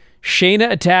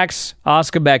 Shayna attacks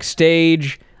Asuka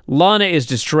backstage. Lana is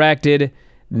distracted.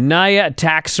 Nia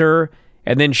attacks her,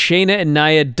 and then Shayna and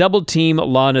Nia double team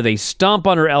Lana. They stomp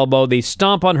on her elbow. They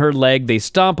stomp on her leg. They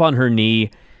stomp on her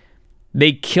knee.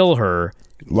 They kill her.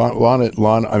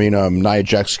 Nia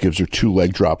Jax gives her 2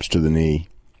 leg drops to the knee.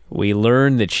 We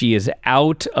learn that she is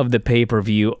out of the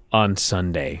pay-per-view on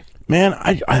Sunday. Man,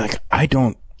 I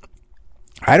don't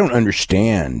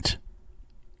understand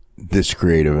this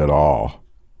creative at all.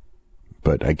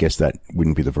 But I guess that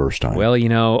wouldn't be the first time.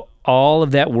 Well, all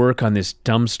of that work on this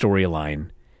dumb storyline,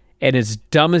 and as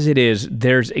dumb as it is,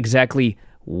 there's exactly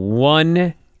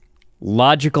one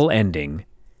logical ending,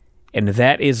 and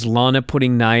that is Lana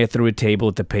putting Nia through a table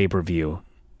at the pay-per-view.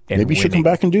 Maybe she'll come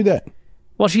back and do that.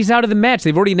 Well, she's out of the match.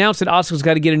 They've already announced that Asuka's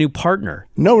got to get a new partner.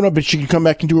 No, but she can come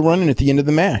back and do a run-in at the end of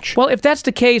the match. Well, if that's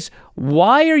the case,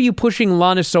 why are you pushing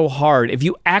Lana so hard if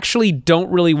you actually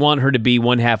don't really want her to be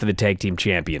one half of the tag team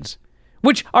champions?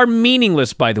 Which are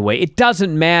meaningless, by the way. It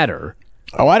doesn't matter.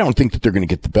 Oh, I don't think that they're going to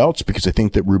get the belts because I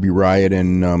think that Ruby Riott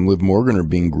and Liv Morgan are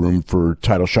being groomed for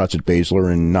title shots at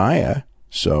Baszler and Nia.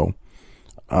 So,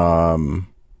 but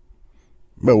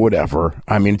whatever.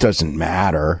 It doesn't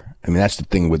matter. That's the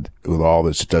thing with all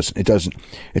this. It doesn't.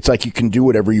 It's like you can do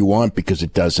whatever you want because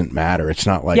it doesn't matter. It's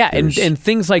not like and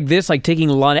things like this, like taking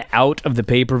Lana out of the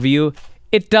pay-per-view,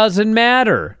 it doesn't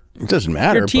matter. It doesn't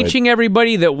matter. You're teaching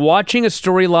everybody that watching a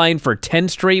storyline for 10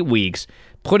 straight weeks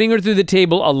putting her through the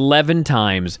table 11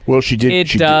 times. Well, she did.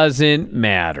 It doesn't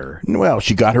matter. Well,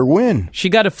 she got her win. She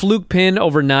got a fluke pin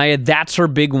over Nia. That's her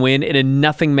big win in a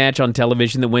nothing match on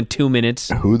television that went 2 minutes.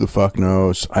 Who the fuck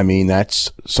knows? I mean,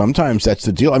 sometimes that's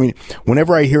the deal. I mean,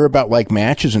 whenever I hear about like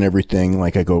matches and everything,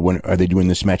 like I go, when are they doing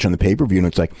this match on the pay-per-view? And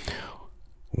it's like,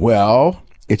 well,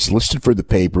 it's listed for the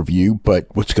pay-per-view, but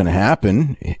what's going to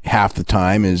happen half the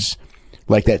time is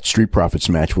like that Street Profits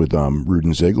match with Rude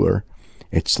and Ziggler.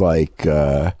 It's like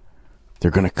they're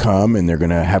going to come and they're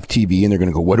going to have TV and they're going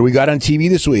to go, what do we got on TV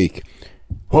this week?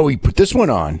 Well, we put this one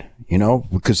on,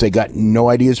 because they got no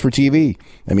ideas for TV.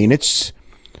 I mean, it's,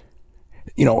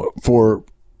 for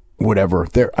whatever.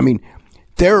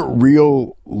 They're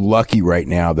real lucky right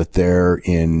now that they're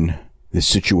in this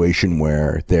situation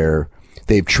where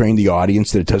they've trained the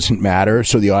audience that it doesn't matter.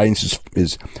 So the audience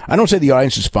is I don't say the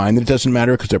audience is fine that it doesn't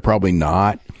matter, because they're probably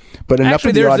not. But enough Actually,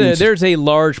 of the audience. There's a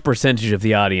large percentage of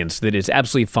the audience that is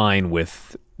absolutely fine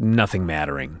with nothing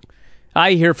mattering.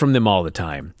 I hear from them all the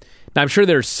time. Now, I'm sure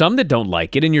there's some that don't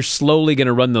like it, and you're slowly going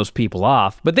to run those people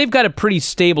off. But they've got a pretty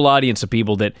stable audience of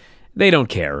people that they don't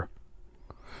care.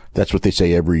 That's what they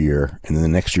say every year. And then the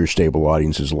next year's stable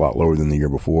audience is a lot lower than the year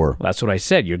before. Well, that's what I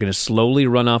said. You're going to slowly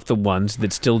run off the ones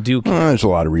that still do care. There's a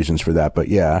lot of reasons for that, but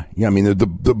yeah. I mean,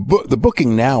 the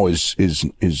booking now is.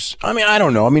 I mean, I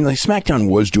don't know. I mean, like SmackDown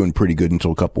was doing pretty good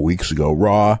until a couple weeks ago.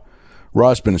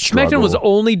 Raw's been a struggle. SmackDown was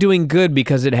only doing good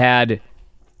because it had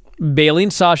Bayley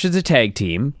and Sasha as a tag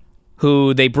team,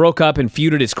 who they broke up and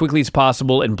feuded as quickly as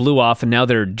possible and blew off, and now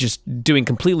they're just doing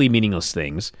completely meaningless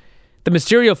things. The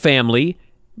Mysterio family,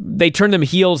 they turned them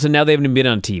heels, and now they haven't been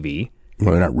on TV.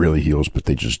 Well, they're not really heels, but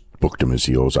they just booked them as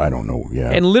heels. I don't know. Yeah.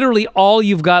 And literally all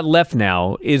you've got left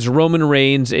now is Roman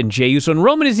Reigns and Jey Uso. And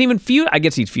Roman isn't even feud. I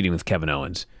guess he's feuding with Kevin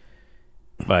Owens.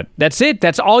 But that's it.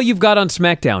 That's all you've got on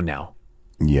SmackDown now.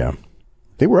 Yeah.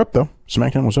 They were up, though.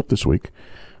 SmackDown was up this week.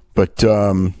 But,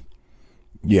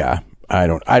 yeah,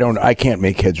 I can't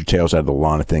make heads or tails out of the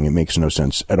Lana thing. It makes no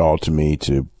sense at all to me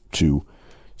to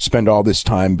spend all this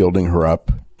time building her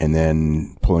up and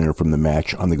then pulling her from the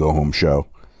match on the go-home show.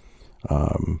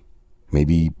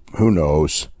 Maybe, who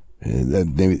knows?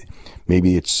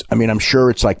 Maybe it's, I mean, I'm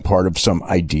sure it's like part of some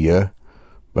idea,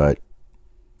 but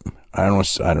I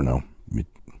don't know.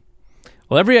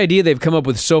 Well, every idea they've come up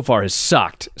with so far has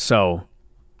sucked, so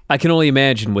I can only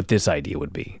imagine what this idea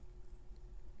would be.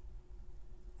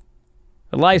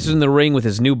 Elias is in the ring with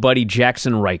his new buddy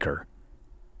Jackson Riker.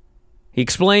 He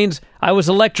explains, I was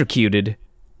electrocuted.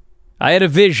 I had a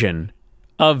vision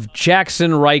of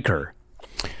Jackson Riker.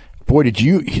 Boy, did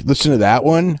you listen to that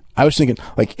one? I was thinking,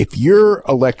 like, if you're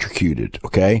electrocuted,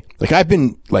 okay? Like, I've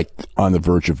been, like, on the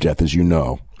verge of death, as you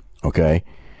know, okay?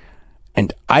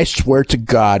 And I swear to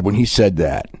God, when he said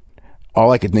that,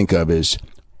 all I could think of is,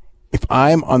 if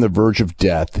I'm on the verge of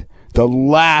death, the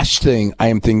last thing I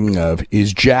am thinking of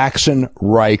is Jackson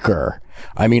Riker.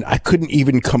 I mean, I couldn't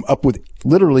even come up with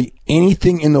literally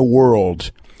anything in the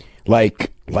world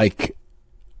like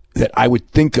that I would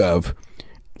think of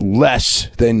less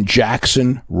than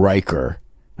Jackson Riker.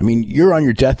 I mean, you're on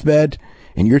your deathbed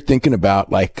and you're thinking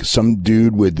about like some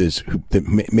dude with this that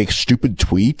makes stupid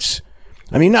tweets.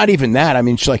 I mean, not even that. I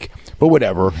mean, it's like, but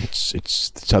whatever.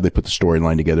 It's how they put the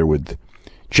storyline together with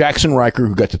Jackson Riker,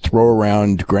 who got to throw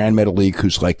around Grand Metalik,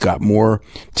 who's like got more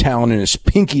talent in his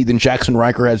pinky than Jackson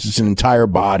Riker has his entire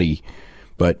body.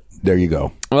 But there you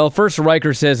go. Well, first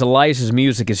Riker says Elias's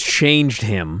music has changed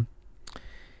him.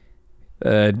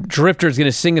 Drifter's going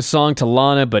to sing a song to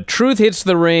Lana, but Truth hits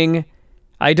the ring.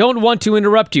 I don't want to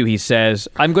interrupt you, he says.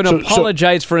 I'm going to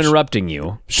apologize for interrupting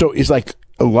you. So is like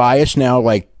Elias now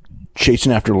like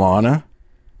chasing after Lana?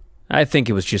 I think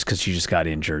it was just because she just got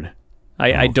injured.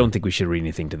 I don't think we should read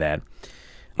anything to that.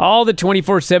 All the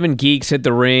 24/7 geeks hit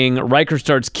the ring. Riker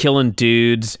starts killing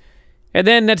dudes. And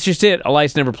then that's just it.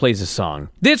 Elias never plays a song.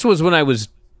 This was when I was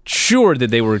sure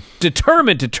that they were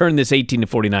determined to turn this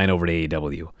 18-49 over to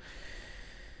AEW.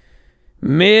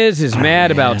 Miz is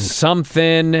mad about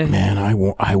something. Man,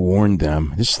 I warned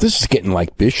them. This is getting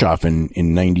like Bischoff in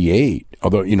 98.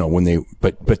 Although, you know, when they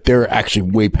but they're actually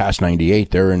way past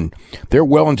 98. They're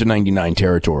well into 99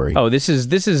 territory. Oh, this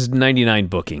is 99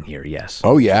 booking here, yes.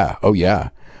 Oh yeah.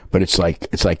 But it's like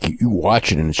you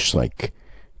watch it and it's just like,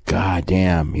 God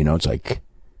damn, you know, it's like,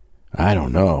 I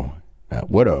don't know.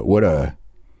 What a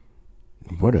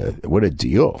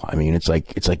deal. I mean, it's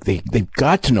like they've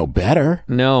got to know better.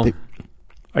 No.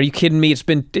 Are you kidding me? It's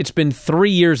been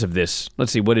 3 years of this.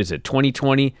 Let's see, what is it?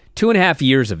 2020? 2.5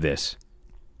 years of this.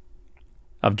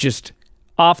 Of just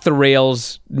off the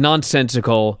rails,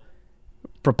 nonsensical,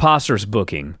 preposterous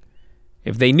booking.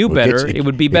 If they knew better, it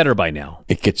would be better by now.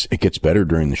 It gets better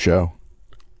during the show.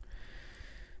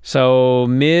 So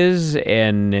Miz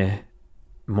and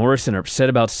Morrison are upset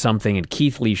about something, and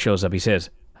Keith Lee shows up. He says,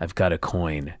 I've got a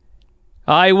coin.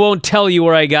 I won't tell you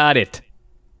where I got it.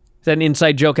 Is that an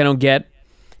inside joke I don't get?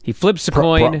 He flips the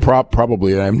coin.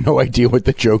 Probably. I have no idea what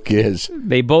the joke is.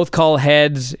 They both call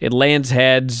heads. It lands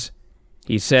heads.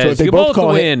 He says, you both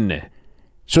win.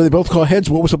 So they both call heads.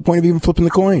 What was the point of even flipping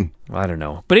the coin? I don't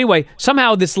know. But anyway,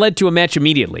 somehow this led to a match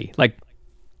immediately. Like,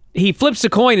 he flips the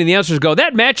coin and the announcers go,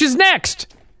 that match is next.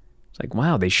 It's like,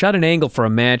 wow, they shot an angle for a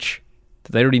match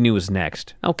that they already knew was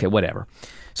next. Okay, whatever.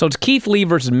 So it's Keith Lee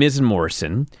versus Miz and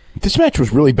Morrison. This match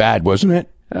was really bad, wasn't it?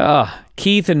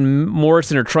 Keith and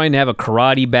Morrison are trying to have a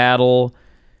karate battle.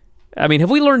 I mean, have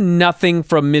we learned nothing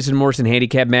from Miz and Morrison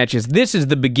handicap matches? This is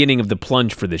the beginning of the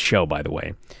plunge for this show, by the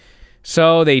way.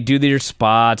 So they do their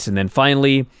spots, and then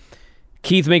finally,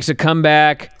 Keith makes a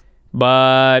comeback,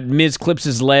 but Miz clips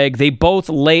his leg. They both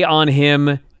lay on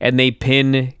him, and they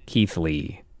pin Keith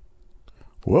Lee.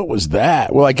 What was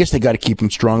that? Well, I guess they got to keep him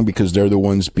strong because they're the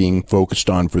ones being focused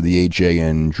on for the AJ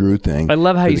and Drew thing. I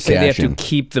love how you say they have to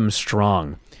keep them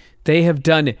strong. They have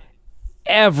done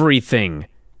everything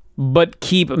but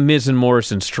keep Miz and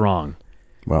Morrison strong.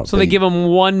 Well, so they give them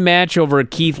one match over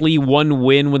Keith Lee, one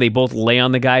win when they both lay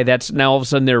on the guy. That's now all of a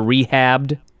sudden they're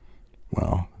rehabbed.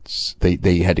 Well,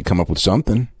 they had to come up with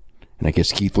something. And I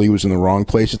guess Keith Lee was in the wrong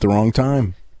place at the wrong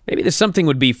time. Maybe there's something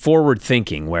would be forward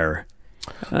thinking where,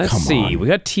 let's see, we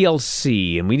got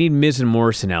TLC and we need Miz and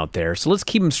Morrison out there. So let's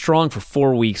keep them strong for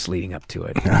 4 weeks leading up to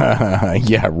it.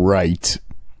 Yeah, right.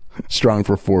 Strong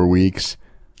for 4 weeks.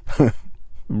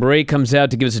 Bray comes out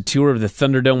to give us a tour of the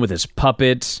Thunderdome with his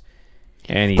puppets.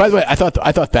 And by the way, I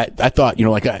thought, you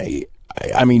know, like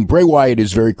I mean, Bray Wyatt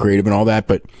is very creative and all that,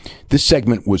 but this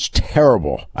segment was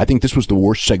terrible. I think this was the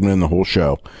worst segment in the whole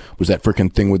show. Was that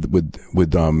freaking thing with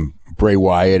Bray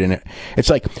Wyatt, and it's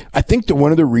like, I think that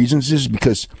one of the reasons is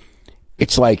because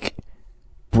it's like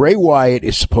Bray Wyatt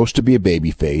is supposed to be a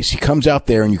babyface. He comes out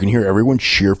there and you can hear everyone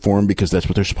cheer for him because that's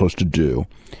what they're supposed to do.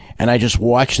 And I just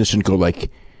watch this and go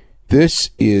like, this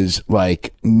is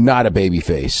like not a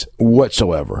babyface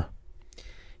whatsoever.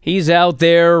 He's out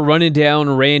there running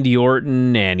down Randy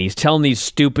Orton, and he's telling these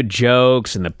stupid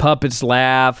jokes, and the puppets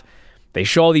laugh. They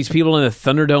show all these people in the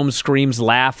Thunderdome screams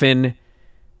laughing.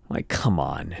 Like, come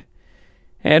on.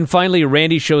 And finally,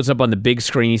 Randy shows up on the big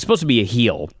screen. He's supposed to be a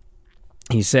heel.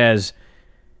 He says,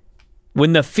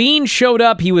 when the Fiend showed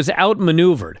up, he was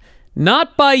outmaneuvered.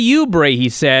 Not by you, Bray, he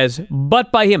says,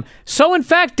 but by him. So, in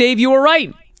fact, Dave, you were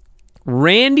right.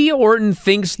 Randy Orton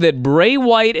thinks that Bray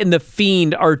Wyatt and The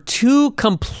Fiend are two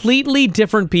completely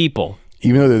different people.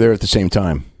 Even though they're there at the same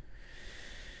time.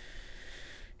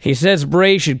 He says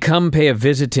Bray should come pay a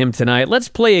visit to him tonight. Let's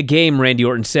play a game, Randy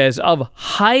Orton says, of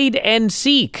hide and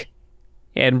seek.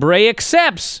 And Bray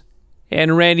accepts.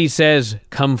 And Randy says,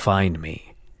 come find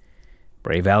me.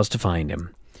 Bray vows to find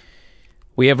him.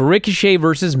 We have Ricochet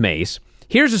versus Mace.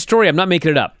 Here's a story, I'm not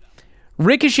making it up.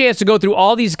 Ricochet has to go through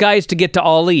all these guys to get to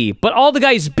Ali, but all the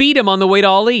guys beat him on the way to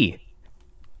Ali.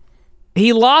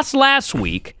 He lost last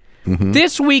week. Mm-hmm.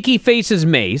 This week he faces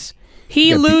Mace.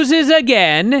 He loses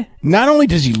again. Not only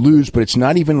does he lose, but it's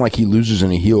not even like he loses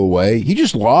in a heel way. He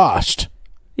just lost.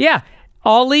 Yeah.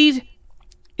 Ali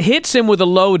hits him with a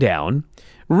lowdown.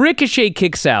 Ricochet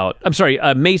kicks out. I'm sorry,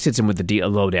 Mace hits him with a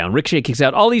lowdown. Ricochet kicks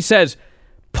out. Ali says,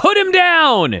 put him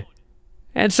down!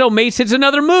 And so Mace hits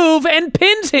another move and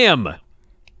pins him.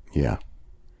 Yeah.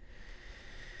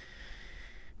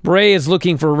 Bray is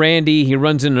looking for Randy. He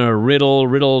runs into a Riddle.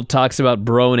 Riddle talks about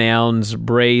bronouns.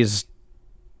 Bray's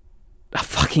a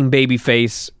fucking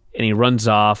babyface, and he runs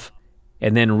off.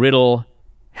 And then Riddle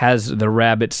has the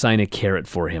rabbit sign a carrot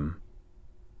for him.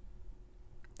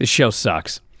 This show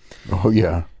sucks. Oh,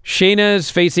 yeah.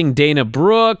 Shayna's facing Dana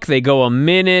Brooke. They go a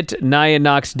minute. Nia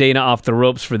knocks Dana off the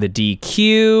ropes for the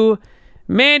DQ.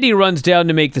 Mandy runs down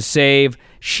to make the save.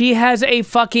 She has a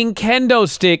fucking kendo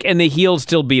stick, and the heels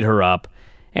still beat her up.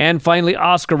 And finally,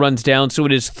 Asuka runs down, so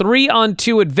it is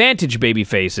 3-on-2 advantage baby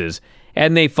faces,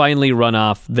 and they finally run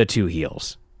off the two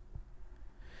heels.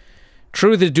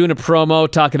 Truth is doing a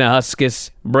promo, talking to Huskus.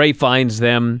 Bray finds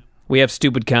them. We have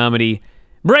stupid comedy.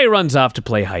 Bray runs off to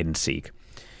play hide and seek.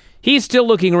 He's still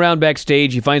looking around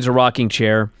backstage. He finds a rocking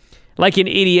chair. Like an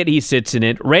idiot, he sits in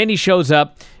it. Randy shows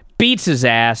up, beats his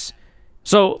ass.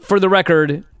 So, for the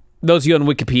record, those of you on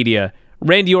Wikipedia,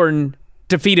 Randy Orton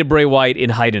defeated Bray Wyatt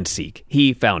in hide and seek.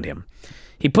 He found him.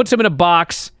 He puts him in a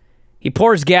box. He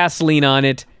pours gasoline on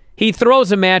it. He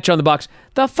throws a match on the box.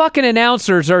 The fucking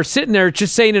announcers are sitting there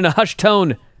just saying in a hushed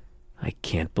tone, I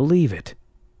can't believe it.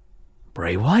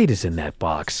 Bray Wyatt is in that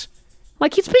box.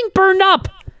 Like, he's being burned up.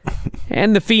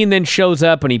 And the Fiend then shows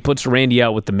up and he puts Randy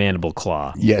out with the mandible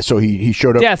claw. Yeah, so he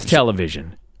showed up. Death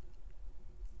television.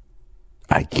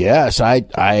 I guess. I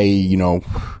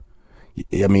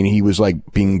mean, he was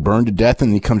like being burned to death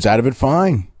and he comes out of it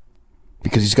fine.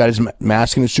 Because he's got his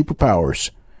mask and his superpowers.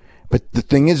 But the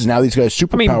thing is, now he's got his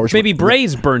superpowers. Maybe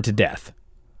Bray's burned to death.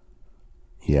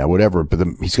 Yeah, whatever. But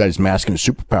he's got his mask and his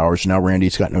superpowers. Now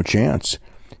Randy's got no chance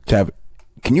to have.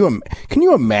 Can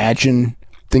you imagine?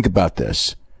 Think about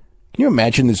this. Can you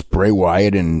imagine this Bray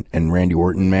Wyatt and Randy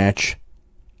Orton match?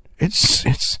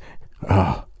 It's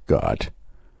oh God,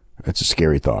 that's a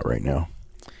scary thought right now.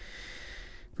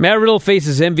 Matt Riddle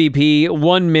faces MVP.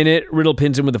 1 minute. Riddle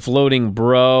pins him with a floating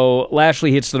bro.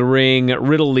 Lashley hits the ring.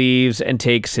 Riddle leaves and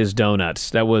takes his donuts.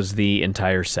 That was the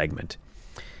entire segment.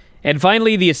 And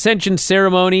finally, the Ascension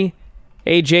ceremony.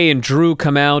 AJ and Drew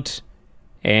come out.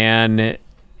 And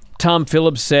Tom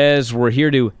Phillips says, we're here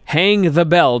to hang the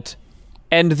belt.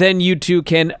 And then you two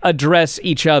can address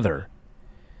each other.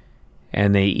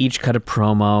 And they each cut a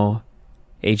promo.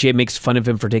 AJ makes fun of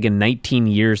him for taking 19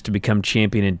 years to become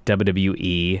champion in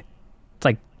WWE. It's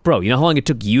like, bro, you know how long it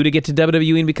took you to get to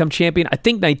WWE and become champion? I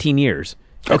think 19 years.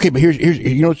 Okay, but here's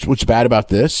you know what's bad about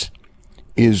this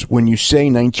is when you say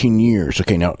 19 years.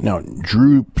 Okay, now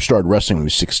Drew started wrestling when he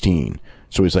was 16,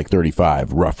 so he's like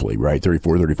 35 roughly, right?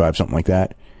 34, 35, something like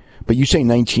that. But you say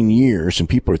 19 years, and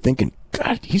people are thinking,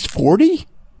 God, he's 40.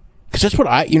 Because that's what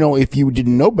if you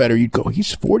didn't know better, you'd go,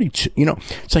 he's 42.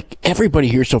 It's like everybody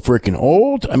here is so freaking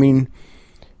old. I mean,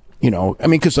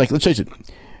 because let's face it,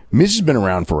 Miz has been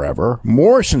around forever.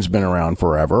 Morrison's been around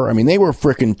forever. I mean, they were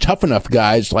freaking tough enough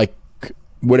guys like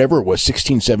whatever it was,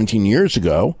 16, 17 years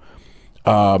ago.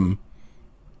 No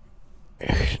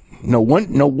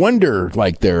wonder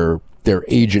like they're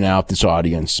aging out this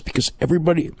audience because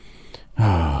everybody,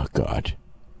 oh God.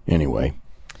 Anyway.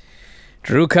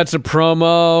 Drew cuts a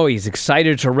promo. He's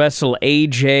excited to wrestle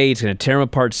AJ. He's going to tear him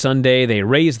apart Sunday. They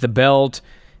raise the belt.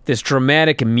 This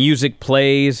dramatic music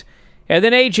plays. And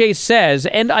then AJ says,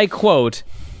 and I quote,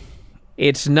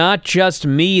 "It's not just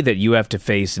me that you have to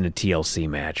face in a TLC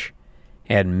match."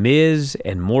 And Miz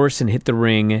and Morrison hit the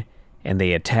ring, and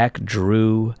they attack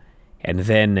Drew. And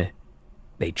then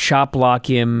they chop block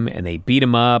him, and they beat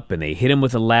him up, and they hit him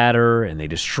with a ladder, and they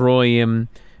destroy him.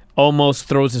 Almost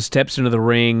throws his steps into the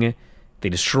ring. They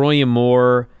destroy him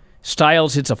more.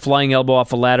 Styles hits a flying elbow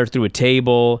off a ladder through a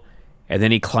table, and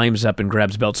then he climbs up and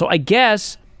grabs belt. So I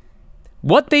guess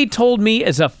what they told me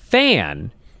as a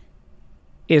fan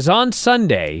is on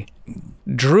Sunday,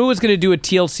 Drew is going to do a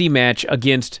TLC match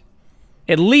against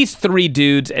at least 3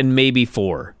 dudes and maybe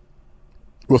 4.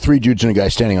 Well, 3 dudes and a guy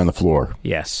standing on the floor.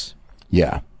 Yes.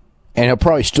 Yeah. And he'll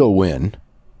probably still win.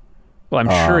 Well,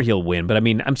 I'm sure he'll win, but I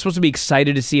mean, I'm supposed to be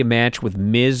excited to see a match with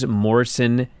Miz,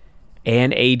 Morrison,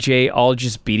 and AJ all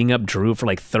just beating up Drew for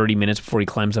like 30 minutes before he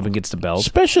climbs up and gets the belt.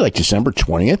 Especially like December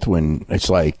 20th when it's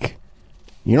like,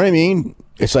 you know what I mean?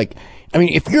 It's like, I mean,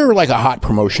 if you're like a hot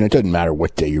promotion, it doesn't matter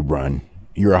what day you run.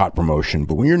 You're a hot promotion.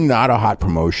 But when you're not a hot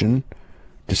promotion,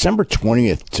 December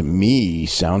 20th to me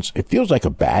it feels like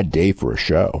a bad day for a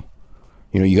show.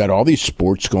 You got all these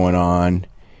sports going on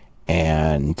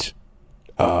and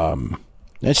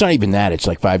it's not even that. It's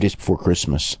like 5 days before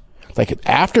Christmas. Like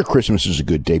after Christmas is a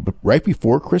good day, but right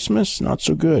before Christmas, not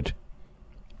so good.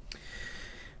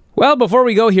 Well, before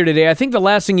we go here today, I think the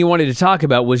last thing you wanted to talk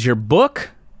about was your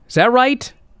book. Is that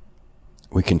right?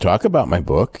 We can talk about my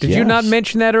book. Did you not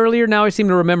mention that earlier? Now I seem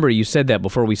to remember you said that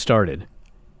before we started.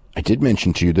 I did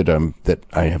mention to you that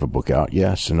I have a book out.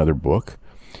 Yes, another book.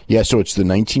 Yeah, so it's the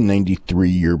 1993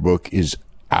 yearbook is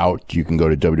out. You can go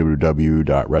to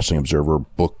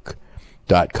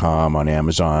www.wrestlingobserverbook.com on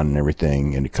Amazon and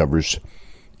everything, and it covers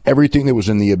everything that was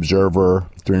in the Observer,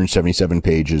 377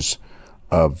 pages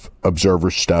of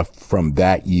Observer stuff from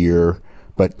that year,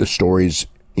 but the stories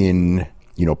in,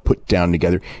 put down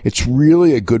together. It's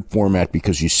really a good format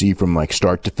because you see from like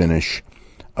start to finish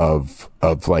of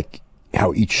like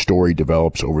how each story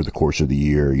develops over the course of the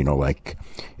year. Like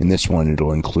in this one,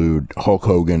 it'll include Hulk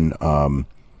Hogan,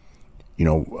 winning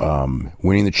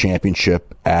the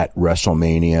championship at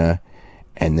WrestleMania,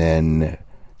 and then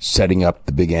setting up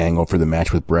the big angle for the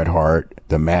match with Bret Hart.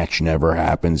 The match never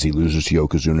happens. He loses to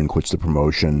Yokozuna and quits the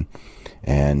promotion.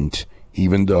 And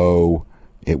even though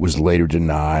it was later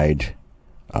denied,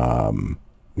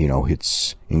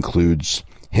 it includes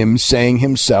him saying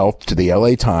himself to the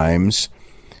LA Times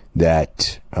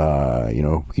that, he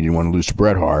didn't want to lose to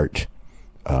Bret Hart.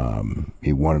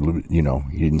 He wanted to,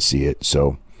 he didn't see it.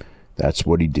 So that's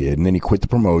what he did. And then he quit the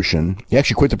promotion. He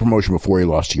actually quit the promotion before he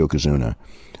lost to Yokozuna.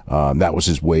 That was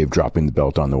his way of dropping the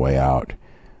belt on the way out.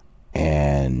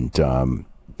 And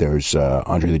There's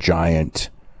Andre the Giant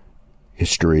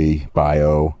history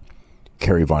bio,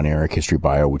 Kerry Von Erich history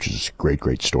bio, which is a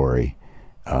great story.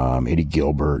 Eddie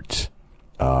Gilbert,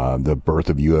 the birth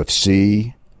of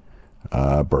UFC,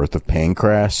 birth of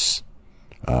Pancras,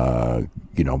 all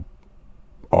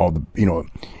the,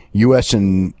 U.S.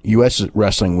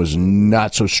 wrestling was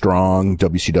not so strong.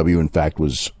 WCW, in fact,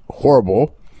 was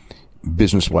horrible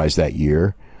business-wise that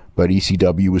year. But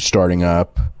ECW was starting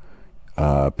up,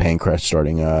 Pancras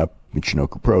starting up,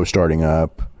 Michinoku Pro starting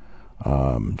up.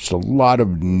 Just a lot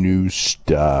of new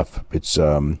stuff. It's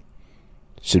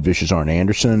Sid Vicious, Arn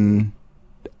Anderson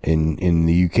in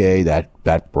the UK.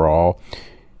 That brawl,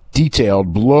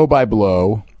 detailed blow by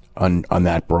blow on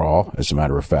that brawl, as a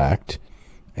matter of fact.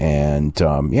 And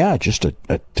just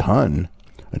a ton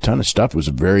of stuff. It was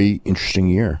a very interesting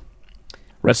year.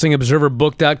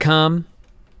 WrestlingObserverBook.com.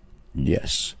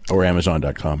 Yes, or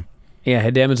Amazon.com. Yeah,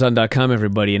 head to Amazon.com,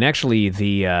 everybody. And actually,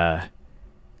 I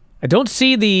don't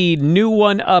see the new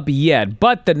one up yet,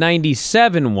 but the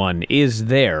 97 one is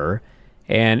there.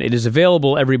 And it is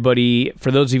available, everybody,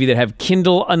 for those of you that have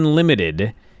Kindle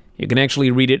Unlimited. You can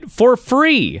actually read it for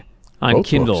free on Both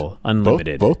Kindle books.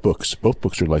 Unlimited. Both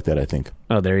books are like that, I think.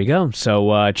 Oh, there you go.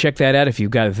 So check that out if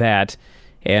you've got that.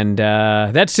 And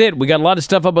that's it. We got a lot of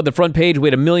stuff up on the front page. We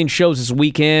had 1 million shows this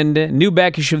weekend. New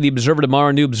back issue of The Observer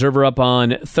tomorrow. New Observer up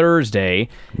on Thursday.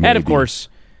 Maybe. And, of course,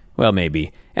 well,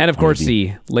 maybe. And, of course,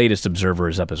 the latest Observer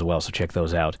is up as well, so check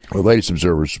those out. Well, latest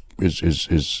Observer's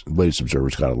latest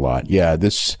Observer's got a lot. Yeah,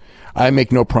 I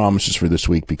make no promises for this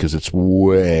week because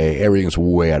everything's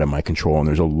way out of my control, and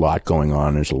there's a lot going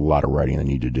on. There's a lot of writing I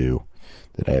need to do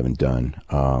that I haven't done.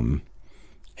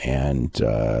 And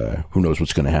who knows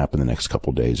what's going to happen the next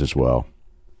couple of days as well.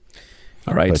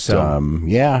 All right, but,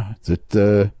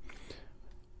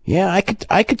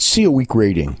 I could see a weak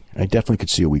rating. I definitely could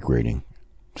see a weak rating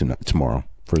tomorrow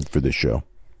for this show.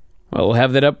 Well, we'll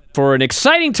have that up for an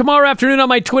exciting tomorrow afternoon on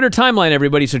my Twitter timeline,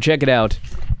 everybody, so check it out.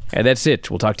 And that's it.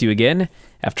 We'll talk to you again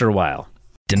after a while.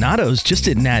 Donato's just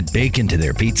didn't add bacon to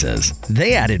their pizzas.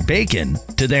 They added bacon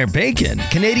to their bacon.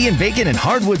 Canadian bacon and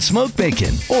hardwood smoked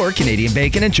bacon. Or Canadian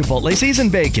bacon and Chipotle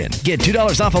seasoned bacon. Get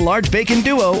 $2 off a large bacon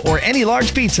duo or any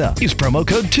large pizza. Use promo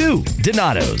code 2.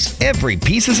 Donato's. Every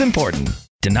piece is important.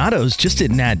 Donato's just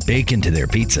didn't add bacon to their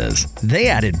pizzas. They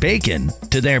added bacon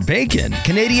to their bacon.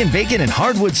 Canadian bacon and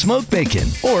hardwood smoked bacon.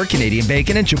 Or Canadian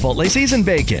bacon and Chipotle seasoned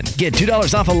bacon. Get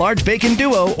 $2 off a large bacon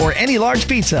duo or any large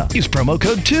pizza. Use promo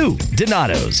code 2.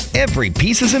 Donato's. Every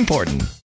piece is important.